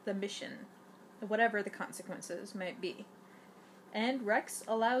complete the mission, whatever the consequences might be. And Rex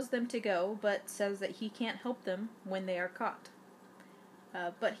allows them to go, but says that he can't help them when they are caught.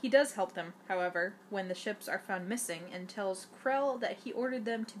 But he does help them, however, when the ships are found missing, and tells Krell that he ordered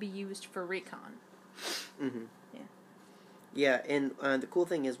them to be used for recon. Mm-hmm. Yeah. Yeah, and the cool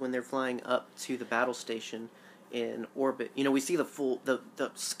thing is when they're flying up to the battle station in orbit, we see the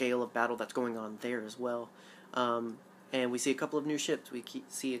scale of battle that's going on there as well. And we see a couple of new ships. We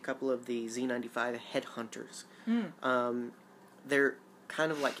see a couple of the Z-95 Headhunters. Mm. They're kind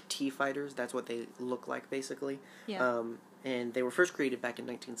of like T-fighters. That's what they look like, basically. Yeah. And they were first created back in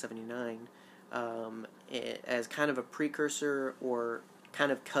 1979 as kind of a precursor or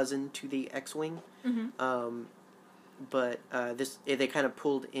kind of cousin to the X-Wing. Mm-hmm. But they kind of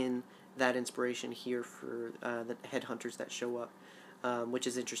pulled in that inspiration here for the headhunters that show up, which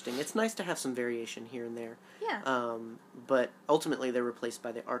is interesting. It's nice to have some variation here and there. Yeah. But ultimately they're replaced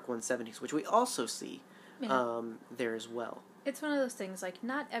by the ARC 170s, which we also see there as well. It's one of those things, like,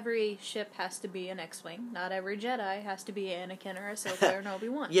 not every ship has to be an X-Wing. Not every Jedi has to be Anakin or Ahsoka or an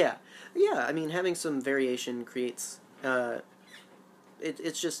Obi-Wan. Yeah. I mean, having some variation creates...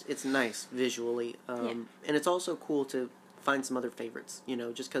 it's nice visually. And it's also cool to find some other favorites. You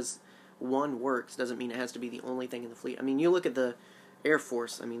know, just because one works doesn't mean it has to be the only thing in the fleet. I mean, you look at the Air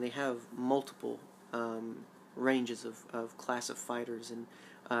Force, I mean, they have multiple ranges of class of fighters and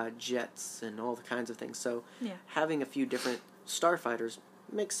jets and all the kinds of things. So having a few different starfighters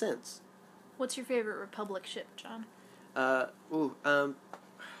makes sense. What's your favorite Republic ship, John? Not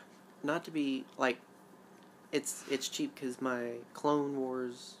to be, like, it's cheap because my Clone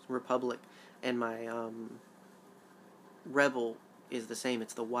Wars Republic and my Rebel is the same.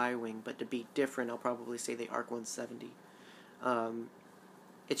 It's the Y-Wing, but to be different, I'll probably say the ARC 170.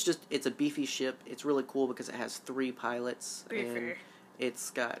 It's a beefy ship. It's really cool because it has 3 pilots. And it's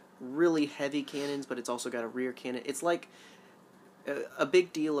got really heavy cannons, but it's also got a rear cannon. It's like, a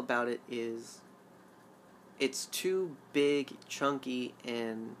big deal about it is it's too big, chunky,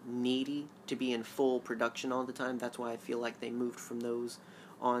 and needy to be in full production all the time. That's why I feel like they moved from those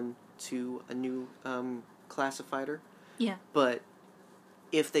on to a new class of fighter. Yeah. But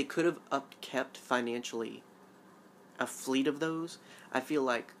if they could have upkept financially a fleet of those, I feel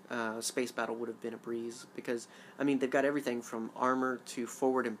like Space Battle would have been a breeze. Because, I mean, they've got everything from armor to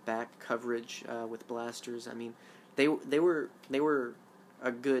forward and back coverage with blasters. I mean, they were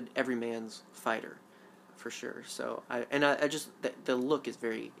a good everyman's fighter, for sure. So I just the look is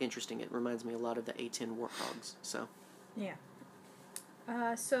very interesting. It reminds me a lot of the A-10 Warthogs. So yeah.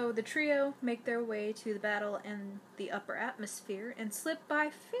 So the trio make their way to the battle in the upper atmosphere and slip by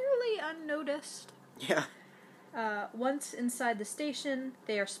fairly unnoticed. Yeah. Once inside the station,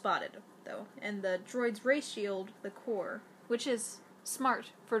 they are spotted, though, and the droids ray shield the core, which is smart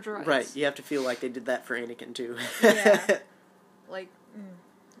for droids. Right, you have to feel like they did that for Anakin, too. Yeah. Like,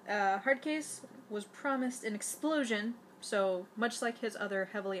 Hardcase was promised an explosion, so much like his other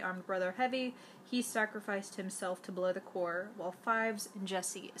heavily armed brother Heavy, he sacrificed himself to blow the core, while Fives and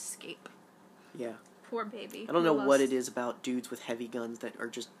Jesse escape. Yeah. Poor baby. I don't know what it is about dudes with heavy guns that are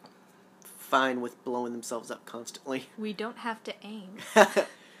just fine with blowing themselves up constantly. We don't have to aim.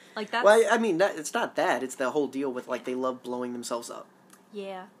 Like, that's... Well, I mean, it's not that. It's the whole deal with, like, they love blowing themselves up.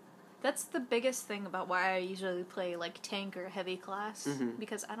 Yeah. That's the biggest thing about why I usually play, like, tank or heavy class. Mm-hmm.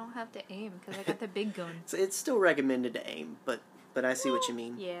 Because I don't have to aim, because I got the big gun. So it's still recommended to aim, but I see what you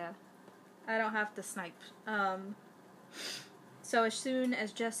mean. Yeah. I don't have to snipe. So as soon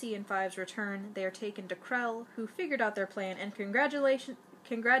as Jesse and Fives return, they are taken to Krell, who figured out their plan and congratulates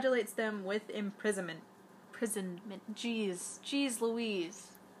them with imprisonment. Jeez Louise.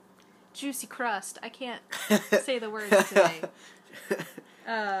 Juicy crust. I can't say the words today.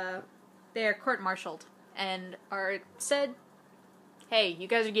 They are court-martialed and are said, hey, you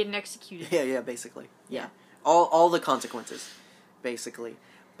guys are getting executed. Yeah, basically. Yeah. All the consequences, basically.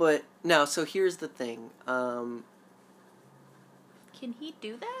 But, now, so here's the thing. Can he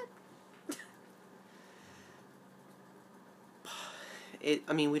do that?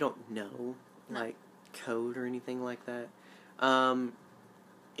 I mean, we don't know, like, code or anything like that.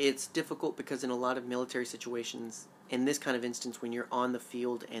 It's difficult because in a lot of military situations, in this kind of instance, when you're on the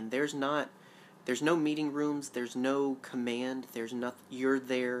field and there's no meeting rooms, there's no command, you're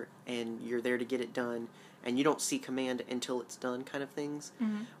there and you're there to get it done, and you don't see command until it's done kind of things,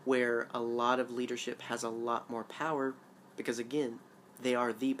 where a lot of leadership has a lot more power because, again, they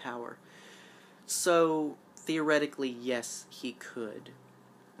are the power. So, theoretically, yes, he could.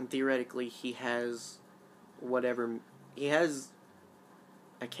 And theoretically, he has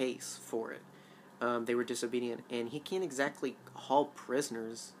a case for it. They were disobedient, and he can't exactly haul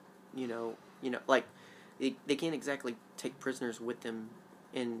prisoners, like, they can't exactly take prisoners with them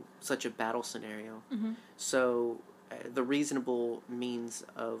in such a battle scenario. Mm-hmm. So, the reasonable means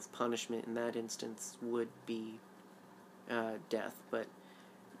of punishment in that instance would be death. But,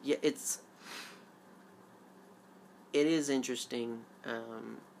 yeah, it is interesting,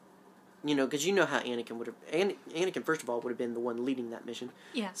 because you know how Anakin would have... Anakin, first of all, would have been the one leading that mission.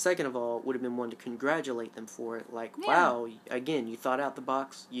 Yeah. Second of all, would have been one to congratulate them for it. Like, wow, again, you thought out the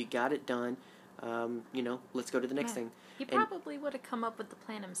box, you got it done, let's go to the next thing. He probably would have come up with the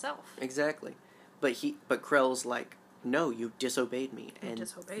plan himself. Exactly. But Krell's like, no, you disobeyed me. You and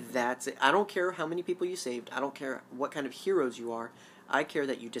disobeyed me. That's it. I don't care how many people you saved. I don't care what kind of heroes you are. I care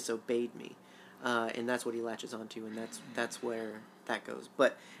that you disobeyed me. And that's what he latches onto, and that's where that goes.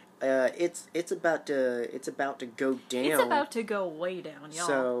 But it's about to go down. It's about to go way down, y'all.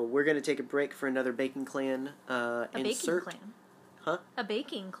 So we're gonna take a break for another Bacon Clan. A baking clan. Huh? A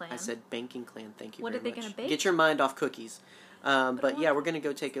baking clan. I said Banking Clan. Thank you. What very are they much. gonna bake? Get your mind off cookies. But yeah, we're gonna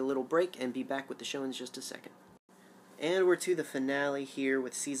go take a little break and be back with the show in just a second. And we're to the finale here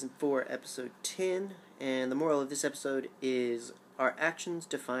with Season 4, Episode 10. And the moral of this episode is our actions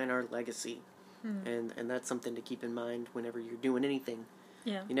define our legacy. And that's something to keep in mind whenever you're doing anything.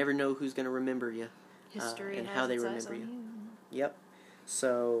 Yeah. You never know who's going to remember you. History and has how they its remember eyes you. on you. Yep.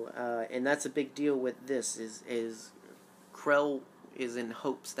 So, and that's a big deal with this, is Krell is in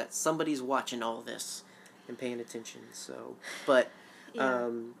hopes that somebody's watching all this and paying attention. So, but Yeah.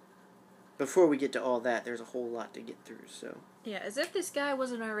 before we get to all that, there's a whole lot to get through. So, Yeah, as if this guy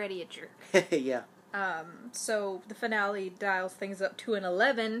wasn't already a jerk. yeah. So the finale dials things up to an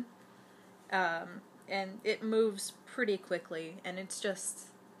 11, and it moves pretty quickly, and it's just,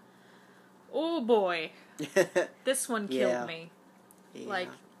 oh boy, this one killed Yeah. me. Yeah. Like,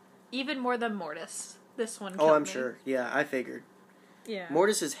 even more than Mortis. This one killed me. Oh, I'm sure. Yeah, I figured. Yeah.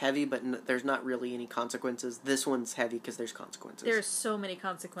 Mortis is heavy, but there's not really any consequences. This one's heavy because there's consequences. There's so many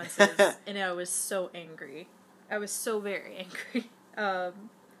consequences, and I was so angry. I was so very angry.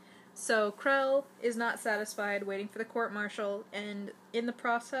 So Krell is not satisfied, waiting for the court-martial, and in the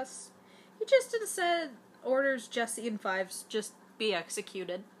process, he just instead orders Jesse and Fives just be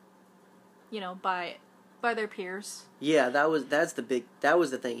executed. You know, by their peers. Yeah, that was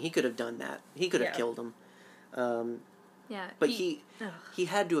the thing. He could have done that. He could have killed him. Yeah. But he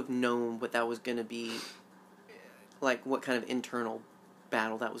had to have known what that was going to be, like what kind of internal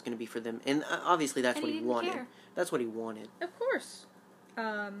battle that was going to be for them. And obviously that's And what he he didn't wanted. care. That's what he wanted. Of course.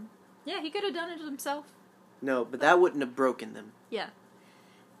 Yeah, he could have done it himself. No, but that wouldn't have broken them. Yeah.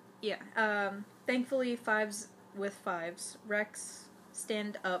 Yeah. Thankfully, Fives, Rex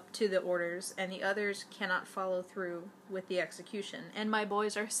stand up to the orders, and the others cannot follow through with the execution, and my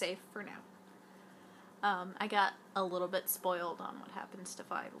boys are safe for now. I got a little bit spoiled on what happens to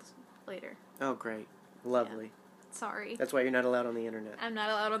Fives later. Oh, great. Lovely. Yeah. Sorry. That's why you're not allowed on the internet. I'm not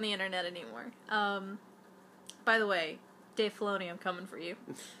allowed on the internet anymore. By the way, Dave Filoni, I'm coming for you.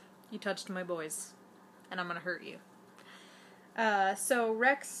 You touched my boys, and I'm gonna hurt you. So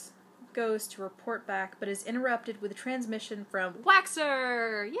Rex goes to report back, but is interrupted with a transmission from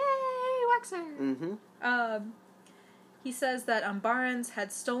Waxer! Yay, Waxer! Mm-hmm. He says that Umbarans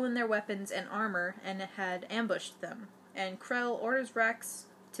had stolen their weapons and armor and had ambushed them, and Krell orders Rex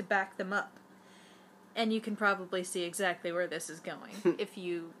to back them up. And you can probably see exactly where this is going, if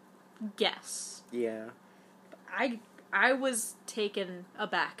you guess. Yeah. I was taken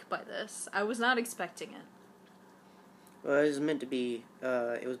aback by this. I was not expecting it. Well, it was meant to be.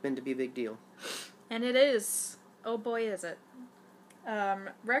 It was meant to be a big deal. And it is. Oh boy, is it.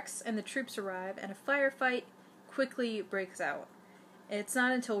 Rex and the troops arrive, and a firefight quickly breaks out. It's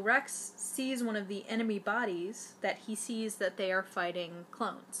not until Rex sees one of the enemy bodies that he sees that they are fighting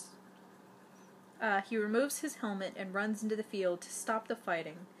clones. He removes his helmet and runs into the field to stop the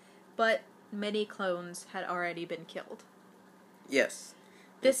fighting, but many clones had already been killed. Yes.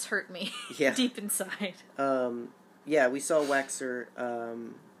 This hurt me deep inside. Yeah, we saw Waxer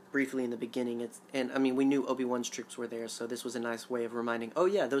briefly in the beginning. And I mean, we knew Obi-Wan's troops were there, so this was a nice way of reminding, oh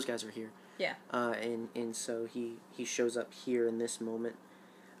yeah, those guys are here. Yeah. And so he shows up here in this moment.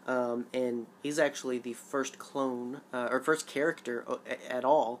 And he's actually the first clone, or first character at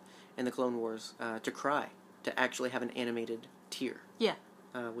all in the Clone Wars to cry, to actually have an animated tear. Yeah.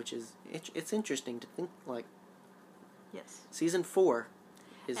 Which is, it's interesting to think, like, yes. Season 4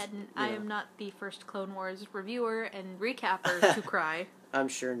 is, and I am not the first Clone Wars reviewer and recapper to cry. I'm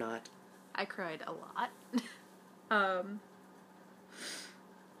sure not. I cried a lot.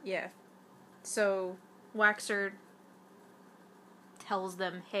 Yeah. So, Waxer tells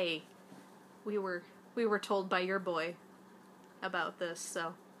them, hey, we were told by your boy about this,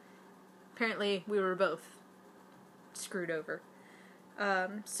 so apparently we were both screwed over.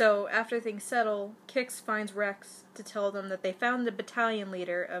 So after things settle, Kix finds Rex to tell them that they found the battalion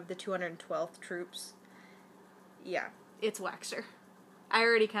leader of the 212th troops. Yeah, it's Waxer. I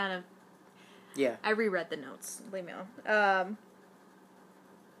already kind of... Yeah. I reread the notes. Leave me alone.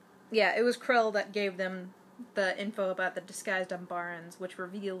 Yeah, it was Krell that gave them the info about the disguised Umbarans, which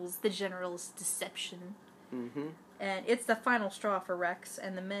reveals the General's deception. Mm-hmm. And it's the final straw for Rex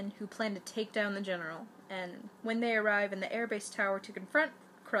and the men who plan to take down the General. And when they arrive in the airbase tower to confront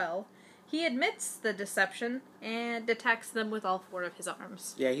Krell, He admits the deception and attacks them with all four of his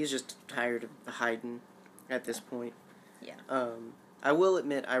arms. Yeah, he's just tired of hiding at this point. Yeah. I will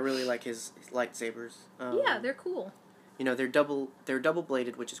admit I really like his lightsabers. Yeah, they're cool. You know, they're double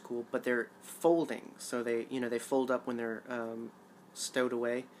bladed, which is cool, but they're folding, so they fold up when they're stowed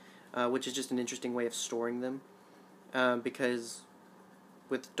away, which is just an interesting way of storing them. Because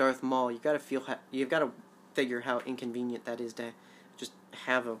with Darth Maul, you've got to figure how inconvenient that is to just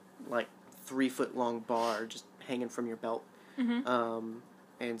have a 3-foot long bar just hanging from your belt. Mm-hmm.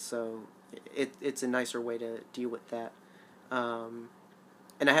 And so it's a nicer way to deal with that. And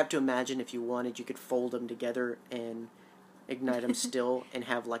I have to imagine if you wanted, you could fold them together and ignite them still and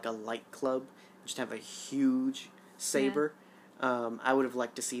have like a light club, just have a huge saber. Yeah. I would have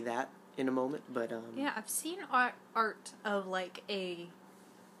liked to see that in a moment, but yeah, I've seen art of like a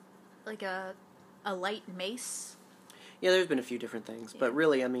light mace. Yeah, there's been a few different things, but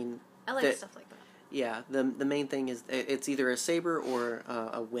really, I mean, I like stuff like that. Yeah, the main thing is it's either a saber or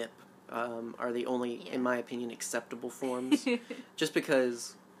a whip. Are the only, in my opinion, acceptable forms. Just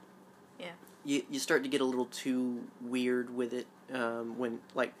because you start to get a little too weird with it when,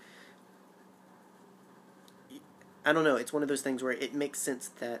 I don't know, it's one of those things where it makes sense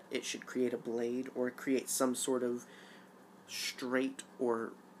that it should create a blade or create some sort of straight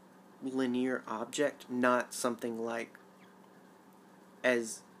or linear object, not something like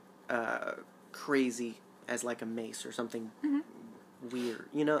as crazy as like a mace or something weird.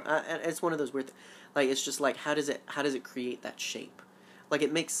 You know, it's one of those weird it's just like how does it create that shape? Like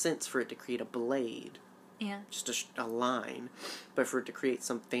it makes sense for it to create a blade. Yeah. Just a line, but for it to create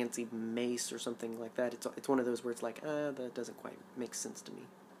some fancy mace or something like that, it's one of those where it's like, that doesn't quite make sense to me.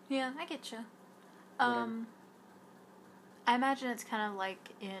 Yeah, I get you. I imagine it's kind of like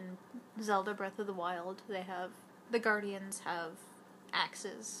in Zelda Breath of the Wild. The Guardians have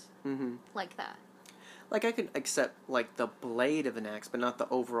axes like that. Like I could accept like the blade of an axe, but not the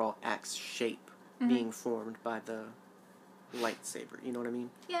overall axe shape being formed by the lightsaber. You know what I mean?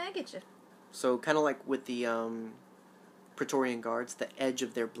 Yeah, I get you. So kind of like with the Praetorian Guards, the edge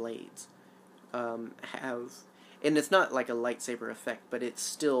of their blades have, and it's not like a lightsaber effect, but it's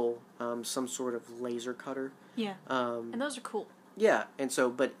still some sort of laser cutter. Yeah. And those are cool. Yeah, and so,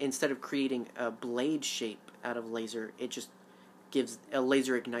 but instead of creating a blade shape out of laser, it just gives a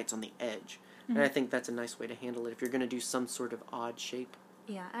laser ignites on the edge. And I think that's a nice way to handle it if you're going to do some sort of odd shape.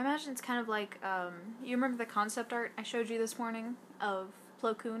 Yeah, I imagine it's kind of like, you remember the concept art I showed you this morning of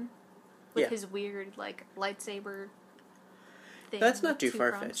Plo Koon? With his weird, lightsaber thing. That's not too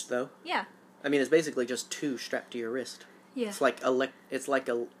far-fetched, though. Yeah. I mean, it's basically just two strapped to your wrist. Yeah. It's like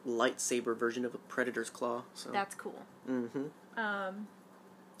a lightsaber version of a predator's claw. So. That's cool. Mm-hmm.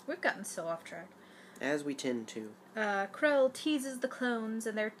 We've gotten so off track. As we tend to. Krell teases the clones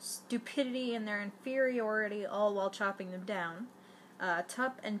and their stupidity and their inferiority, all while chopping them down.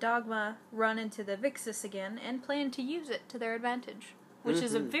 Tup and Dogma run into the Vixus again and plan to use it to their advantage, which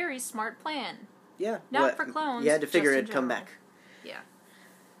is a very smart plan. Yeah. Not for clones. You had to figure it'd come back. Yeah.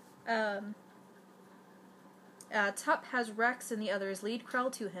 Tup has Rex and the others lead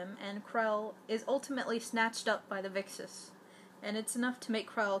Krell to him, and Krell is ultimately snatched up by the Vixus. And it's enough to make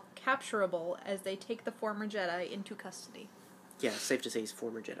Krell capturable as they take the former Jedi into custody. Yeah, safe to say he's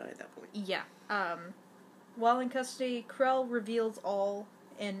former Jedi at that point. Yeah. While in custody, Krell reveals all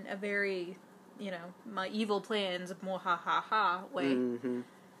in a very, my evil plans, mwahaha way.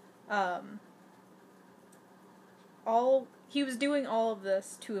 He was doing all of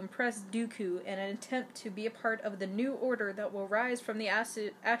this to impress Dooku in an attempt to be a part of the new order that will rise from the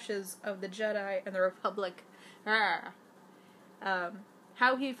ashes of the Jedi and the Republic.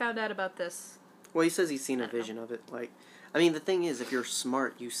 How he found out about this? Well, he says he's seen a vision of it. I mean, the thing is, if you're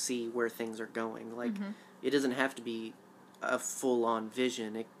smart, you see where things are going. It doesn't have to be a full-on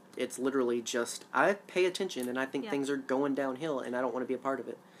vision. It's literally just, I pay attention, and I think things are going downhill, and I don't want to be a part of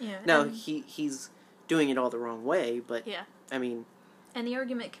it. Yeah. Now, he's doing it all the wrong way, but, I mean... And the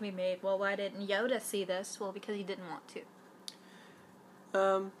argument can be made, well, why didn't Yoda see this? Well, because he didn't want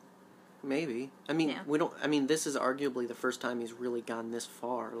to. Maybe. I mean, this is arguably the first time he's really gone this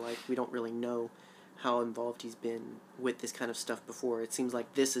far. We don't really know how involved he's been with this kind of stuff before. It seems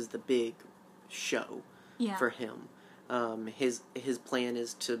like this is the big show for him. His plan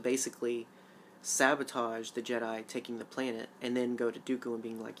is to basically sabotage the Jedi taking the planet and then go to Dooku and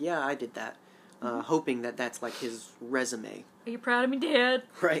being like, yeah, I did that. Hoping that that's like his resume. Are you proud of me, Dad?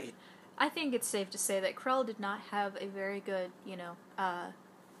 Right. I think it's safe to say that Krell did not have a very good,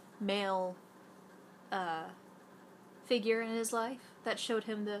 male figure in his life that showed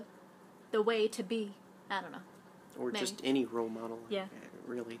him the way to be. I don't know. Or maybe. Just any role model. Yeah.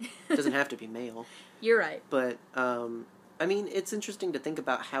 really. It doesn't have to be male. You're right. But, I mean, it's interesting to think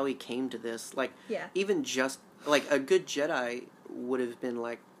about how he came to this. Like, Yeah. even just, like, a good Jedi would have been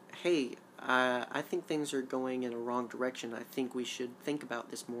like, hey, I think things are going in a wrong direction. I think we should think about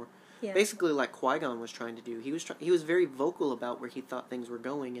this more. Yeah. Basically, like Qui-Gon was trying to do. He was very vocal about where he thought things were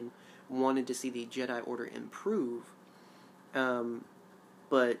going and wanted to see the Jedi Order improve.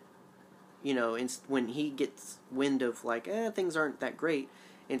 But, you know, when he gets wind of, like, things aren't that great,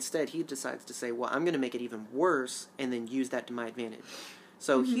 instead he decides to say, well, I'm going to make it even worse and then use that to my advantage.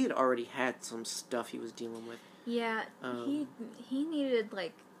 So he had already had some stuff he was dealing with. Yeah, he needed,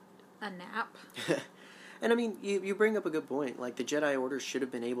 like, a nap. And I mean, you bring up a good point. Like, the Jedi Order should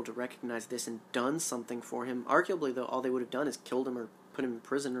have been able to recognize this and done something for him. Arguably, though, all they would have done is killed him or put him in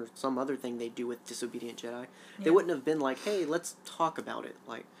prison or some other thing they do with disobedient Jedi. They wouldn't have been like, hey, let's talk about it.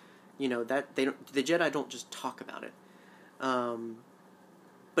 Like, you know, the Jedi don't just talk about it.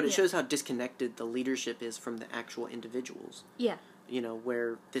 But it shows how disconnected the leadership is from the actual individuals. Yeah. You know,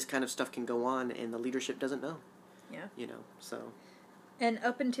 where this kind of stuff can go on and the leadership doesn't know. Yeah. You know, so... And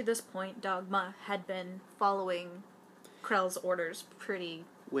up until this point, Dogma had been following Krell's orders pretty...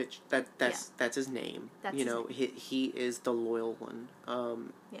 Which, that's his name. That's you his know, name. he is the loyal one.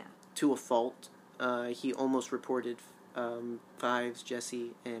 Yeah. To a fault. He almost reported Fives,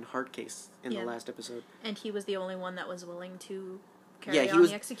 Jesse, and Hardcase in the last episode. And he was the only one that was willing to carry on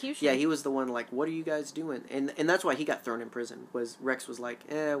the execution. Yeah, he was the one like, what are you guys doing? And that's why he got thrown in prison, was Rex was like,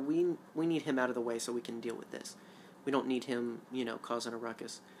 we need him out of the way so we can deal with this. We don't need him, you know, causing a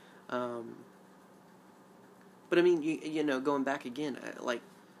ruckus. But I mean, you know, going back again, like,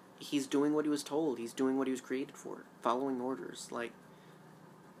 he's doing what he was told. He's doing what he was created for, following orders. Like,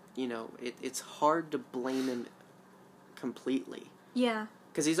 you know, it's hard to blame him completely. Yeah.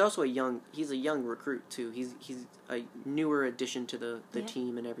 Because he's also a young recruit too. He's a newer addition to the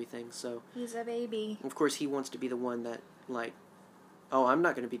team and everything. So he's a baby. Of course, he wants to be the one that, like, oh, I'm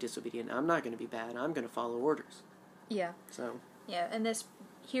not going to be disobedient. I'm not going to be bad. I'm going to follow orders. Yeah. So. Yeah, and this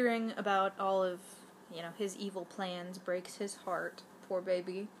hearing about all of, you know, his evil plans breaks his heart, poor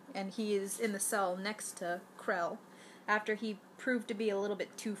baby. And he is in the cell next to Krell after he proved to be a little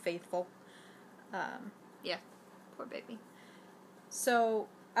bit too faithful. Yeah, poor baby. So,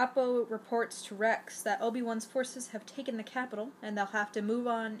 Appo reports to Rex that Obi-Wan's forces have taken the capital and they'll have to move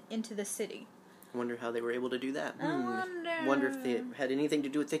on into the city. I wonder how they were able to do that. I wonder if it had anything to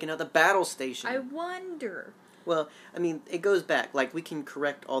do with taking out the battle station. I wonder. Well, I mean, it goes back. Like, we can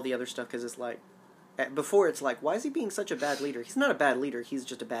correct all the other stuff because it's like, before it's like, why is he being such a bad leader? He's not a bad leader. He's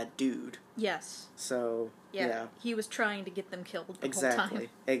just a bad dude. Yes. So, yeah. He was trying to get them killed the whole time.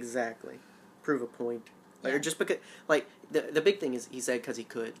 Exactly. Prove a point. Like, Yeah. or just because, like, the big thing is he said because he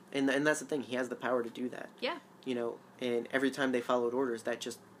could. And that's the thing. He has the power to do that. Yeah. You know, and every time they followed orders, that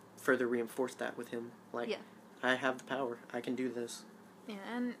just further reinforced that with him. Like, Yeah. I have the power. I can do this. Yeah,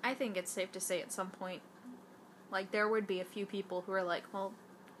 and I think it's safe to say at some point, like, there would be a few people who are like, well,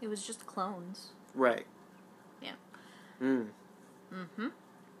 it was just clones. Right. Yeah. Mm-hmm.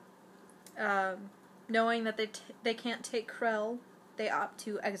 Knowing that they can't take Krell, they opt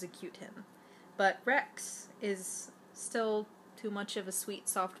to execute him. But Rex is still too much of a sweet,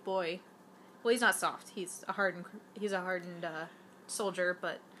 soft boy. Well, he's not soft. He's a hardened soldier,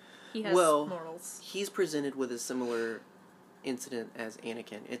 but he has morals. He's presented with a similar incident as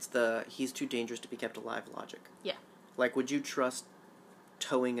Anakin. It's he's too dangerous to be kept alive logic. Yeah. Like, would you trust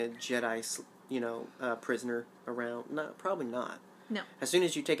towing a Jedi, prisoner around? No, probably not. No. As soon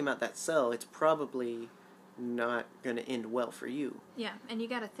as you take him out that cell, it's probably not going to end well for you. Yeah, and you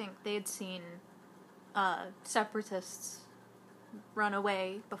gotta think, they had seen separatists run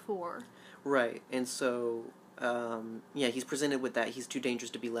away before. Right, and so, he's presented with that he's too dangerous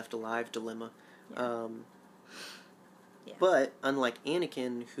to be left alive dilemma. Yeah. But, unlike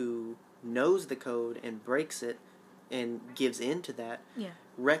Anakin, who knows the code and breaks it and gives in to that,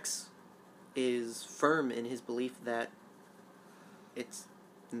 Rex is firm in his belief that it's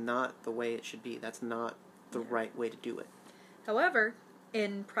not the way it should be. That's not the right way to do it. However,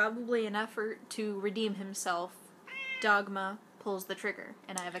 in probably an effort to redeem himself, Dogma pulls the trigger,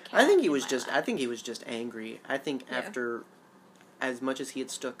 and I have a cat. I think he was just angry. I think after as much as he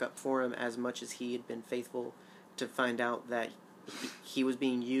had stuck up for him, as much as he had been faithful to find out that he was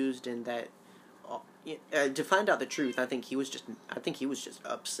being used and that to find out the truth, I think he was just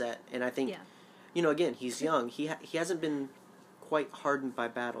upset, and I think again, he's young. He hasn't been quite hardened by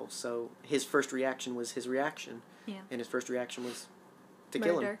battle, so his first reaction was his reaction. Yeah. And his first reaction was to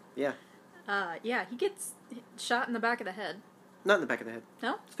kill him. Yeah. He gets shot in the back of the head. Not in the back of the head.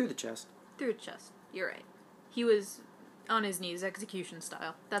 No? Through the chest. Through the chest. You're right. He was On his knees, execution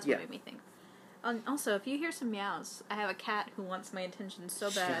style. That's Yeah. what made me think. Also, if you hear some meows, I have a cat who wants my attention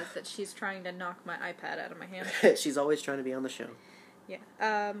so bad that she's trying to knock my iPad out of my hand. She's always trying to be on the show.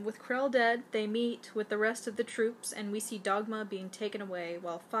 Yeah. With Krell dead, they meet with the rest of the troops, and we see Dogma being taken away,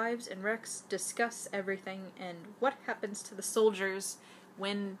 while Fives and Rex discuss everything and what happens to the soldiers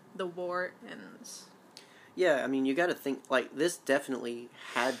when the war ends. Yeah, I mean, you gotta think, like, this definitely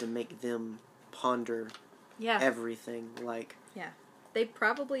had to make them ponder Yeah. everything, like... Yeah. They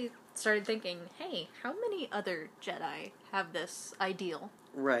probably started thinking, hey, how many other Jedi have this ideal?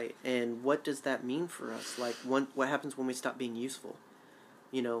 Right, and what does that mean for us? Like, what happens when we stop being useful?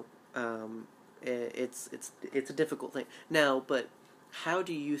 You know, it's a difficult thing. Now, but how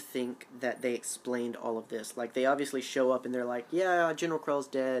do you think that they explained all of this? Like, they obviously show up and they're like, yeah, General Krell's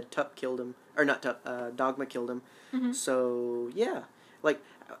dead, Tup killed him, or not Tup, Dogma killed him. Mm-hmm. So, yeah. Like,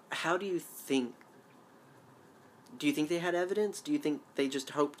 how do you think... Do you think they had evidence? Do you think they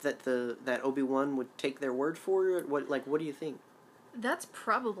just hoped that that Obi-Wan would take their word for it? What do you think? That's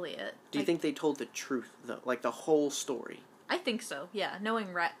probably it. Do you think they told the truth, though? Like, the whole story? I think so, yeah.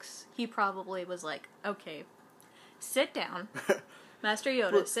 Knowing Rex, he probably was like, okay, sit down. Master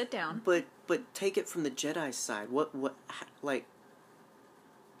Yoda, sit down. But take it from the Jedi side. Like...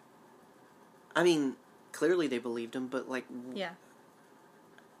 I mean, clearly they believed him, but, like... Yeah.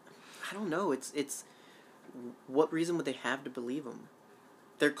 I don't know, it's... What reason would they have to believe him?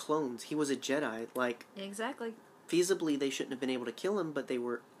 They're clones. He was a Jedi. Like... Exactly. Feasibly, they shouldn't have been able to kill him, but they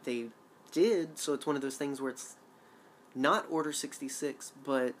did, so it's one of those things where it's not Order 66,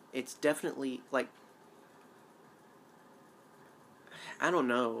 but it's definitely, like... I don't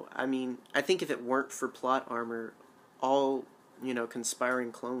know. I mean, I think if it weren't for plot armor, all,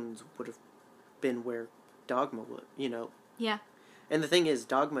 conspiring clones would have been where Dogma would, Yeah. And the thing is,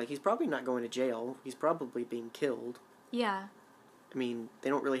 Dogma, he's probably not going to jail. He's probably being killed. Yeah. I mean, they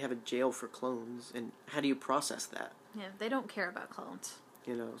don't really have a jail for clones, and how do you process that? Yeah, they don't care about clones.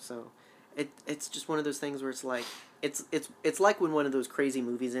 So it's just one of those things where it's like it's like when one of those crazy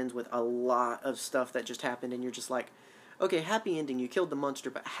movies ends with a lot of stuff that just happened, and you're just like, okay, happy ending, you killed the monster,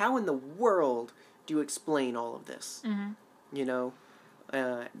 but how in the world do you explain all of this? Mm-hmm.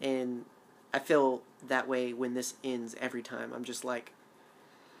 And I feel that way when this ends every time. I'm just like,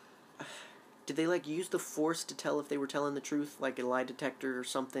 did they, like, use the Force to tell if they were telling the truth, like a lie detector or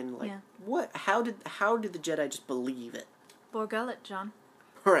something? Like, yeah. What? How did the Jedi just believe it? Borgullet, John.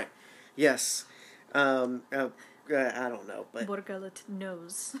 All right. Yes. I don't know, but Borgullet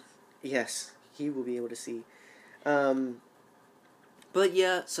knows. yes, he will be able to see. But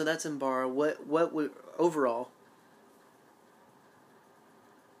yeah, so that's Umbara. What would overall?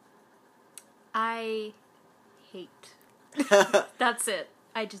 I hate. That's it.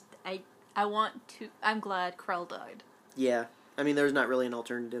 I want to. I'm glad Krell died. Yeah, I mean, there's not really an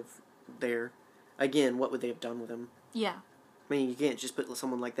alternative there. Again, what would they have done with him? Yeah. I mean, you can't just put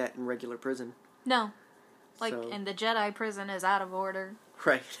someone like that in regular prison. No. So. And the Jedi prison is out of order.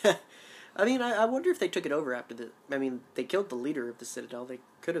 Right. I mean, I wonder if they took it over after I mean, they killed the leader of the Citadel. They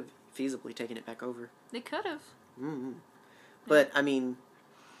could have feasibly taken it back over. They could have. Mm-hmm. But, I mean,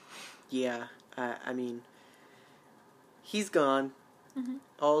 yeah. I mean, he's gone. Mm-hmm.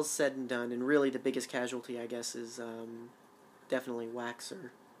 All's said and done. And really the biggest casualty, I guess, is definitely Waxer.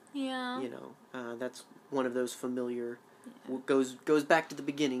 Yeah. That's one of those familiar... Yeah. Goes back to the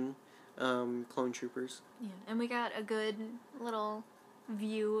beginning, clone troopers. Yeah, and we got a good little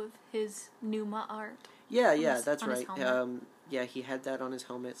view of his Numa art. Yeah, that's right. Yeah, he had that on his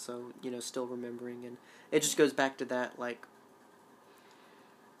helmet, so, still remembering, and it just goes back to that, like,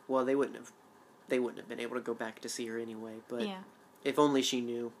 well, they wouldn't have been able to go back to see her anyway, but yeah. If only she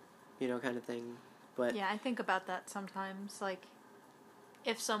knew, kind of thing. But yeah, I think about that sometimes, like,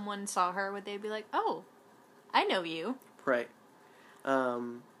 if someone saw her, would they be like, oh, I know you. Right.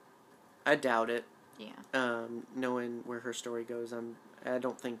 I doubt it. Yeah. Knowing where her story goes, I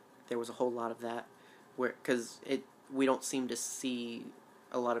don't think there was a whole lot of that, because we don't seem to see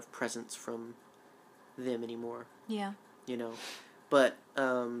a lot of presence from them anymore. Yeah. But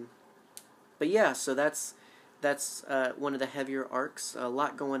yeah, so that's one of the heavier arcs. A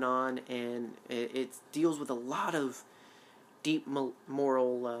lot going on, and it deals with a lot of deep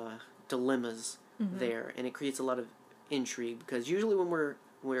moral dilemmas there, and it creates a lot of intrigue, because usually when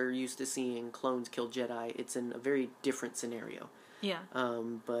we're used to seeing clones kill Jedi, it's in a very different scenario. Yeah.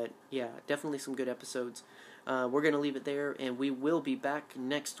 But yeah, definitely some good episodes. We're going to leave it there, and we will be back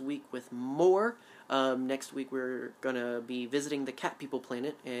next week with more. Next week we're going to be visiting the Cat People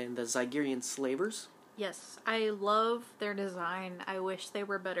planet and the Zygerian slavers. Yes, I love their design. I wish they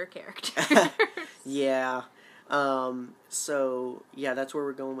were better characters. Yeah. So yeah, that's where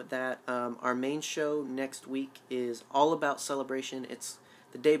we're going with that. Our main show next week is all about Celebration. It's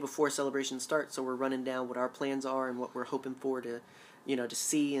the day before Celebration starts, so we're running down what our plans are and what we're hoping for to, to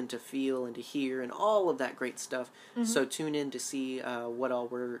see and to feel and to hear and all of that great stuff. Mm-hmm. So tune in to see what all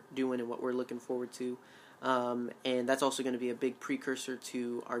we're doing and what we're looking forward to. And that's also going to be a big precursor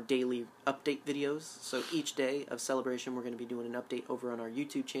to our daily update videos. So each day of Celebration, we're going to be doing an update over on our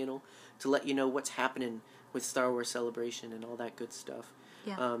YouTube channel to let you know what's happening with Star Wars Celebration and all that good stuff.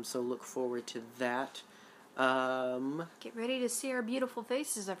 Yeah. So look forward to that. Get ready to see our beautiful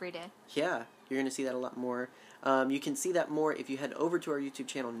faces every day. Yeah, you're going to see that a lot more. You can see that more if you head over to our YouTube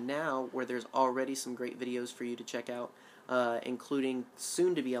channel now, where there's already some great videos for you to check out, including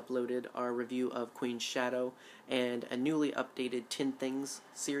soon to be uploaded our review of Queen's Shadow and a newly updated 10 Things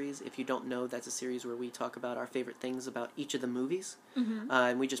series. If you don't know, that's a series where we talk about our favorite things about each of the movies. Mm-hmm.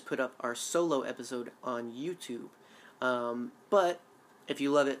 And we just put up our solo episode on YouTube. But if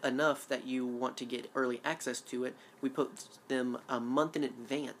you love it enough that you want to get early access to it, we post them a month in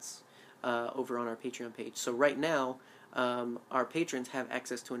advance over on our Patreon page. So right now, our patrons have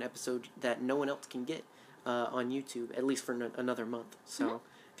access to an episode that no one else can get on YouTube, at least for another month. So Mm-hmm.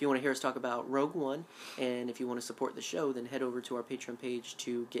 if you want to hear us talk about Rogue One, and if you want to support the show, then head over to our Patreon page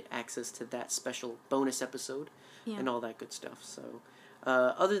to get access to that special bonus episode and all that good stuff. So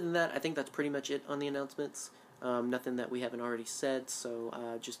other than that, I think that's pretty much it on the announcements. Nothing that we haven't already said,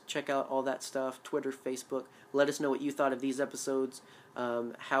 so just check out all that stuff, Twitter, Facebook. Let us know what you thought of these episodes,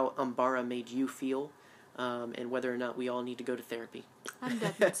 how Umbara made you feel, and whether or not we all need to go to therapy. I'm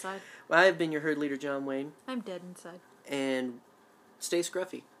dead inside. Well, I've been your herd leader, John Wayne. I'm dead inside. And stay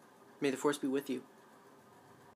scruffy. May the Force be with you.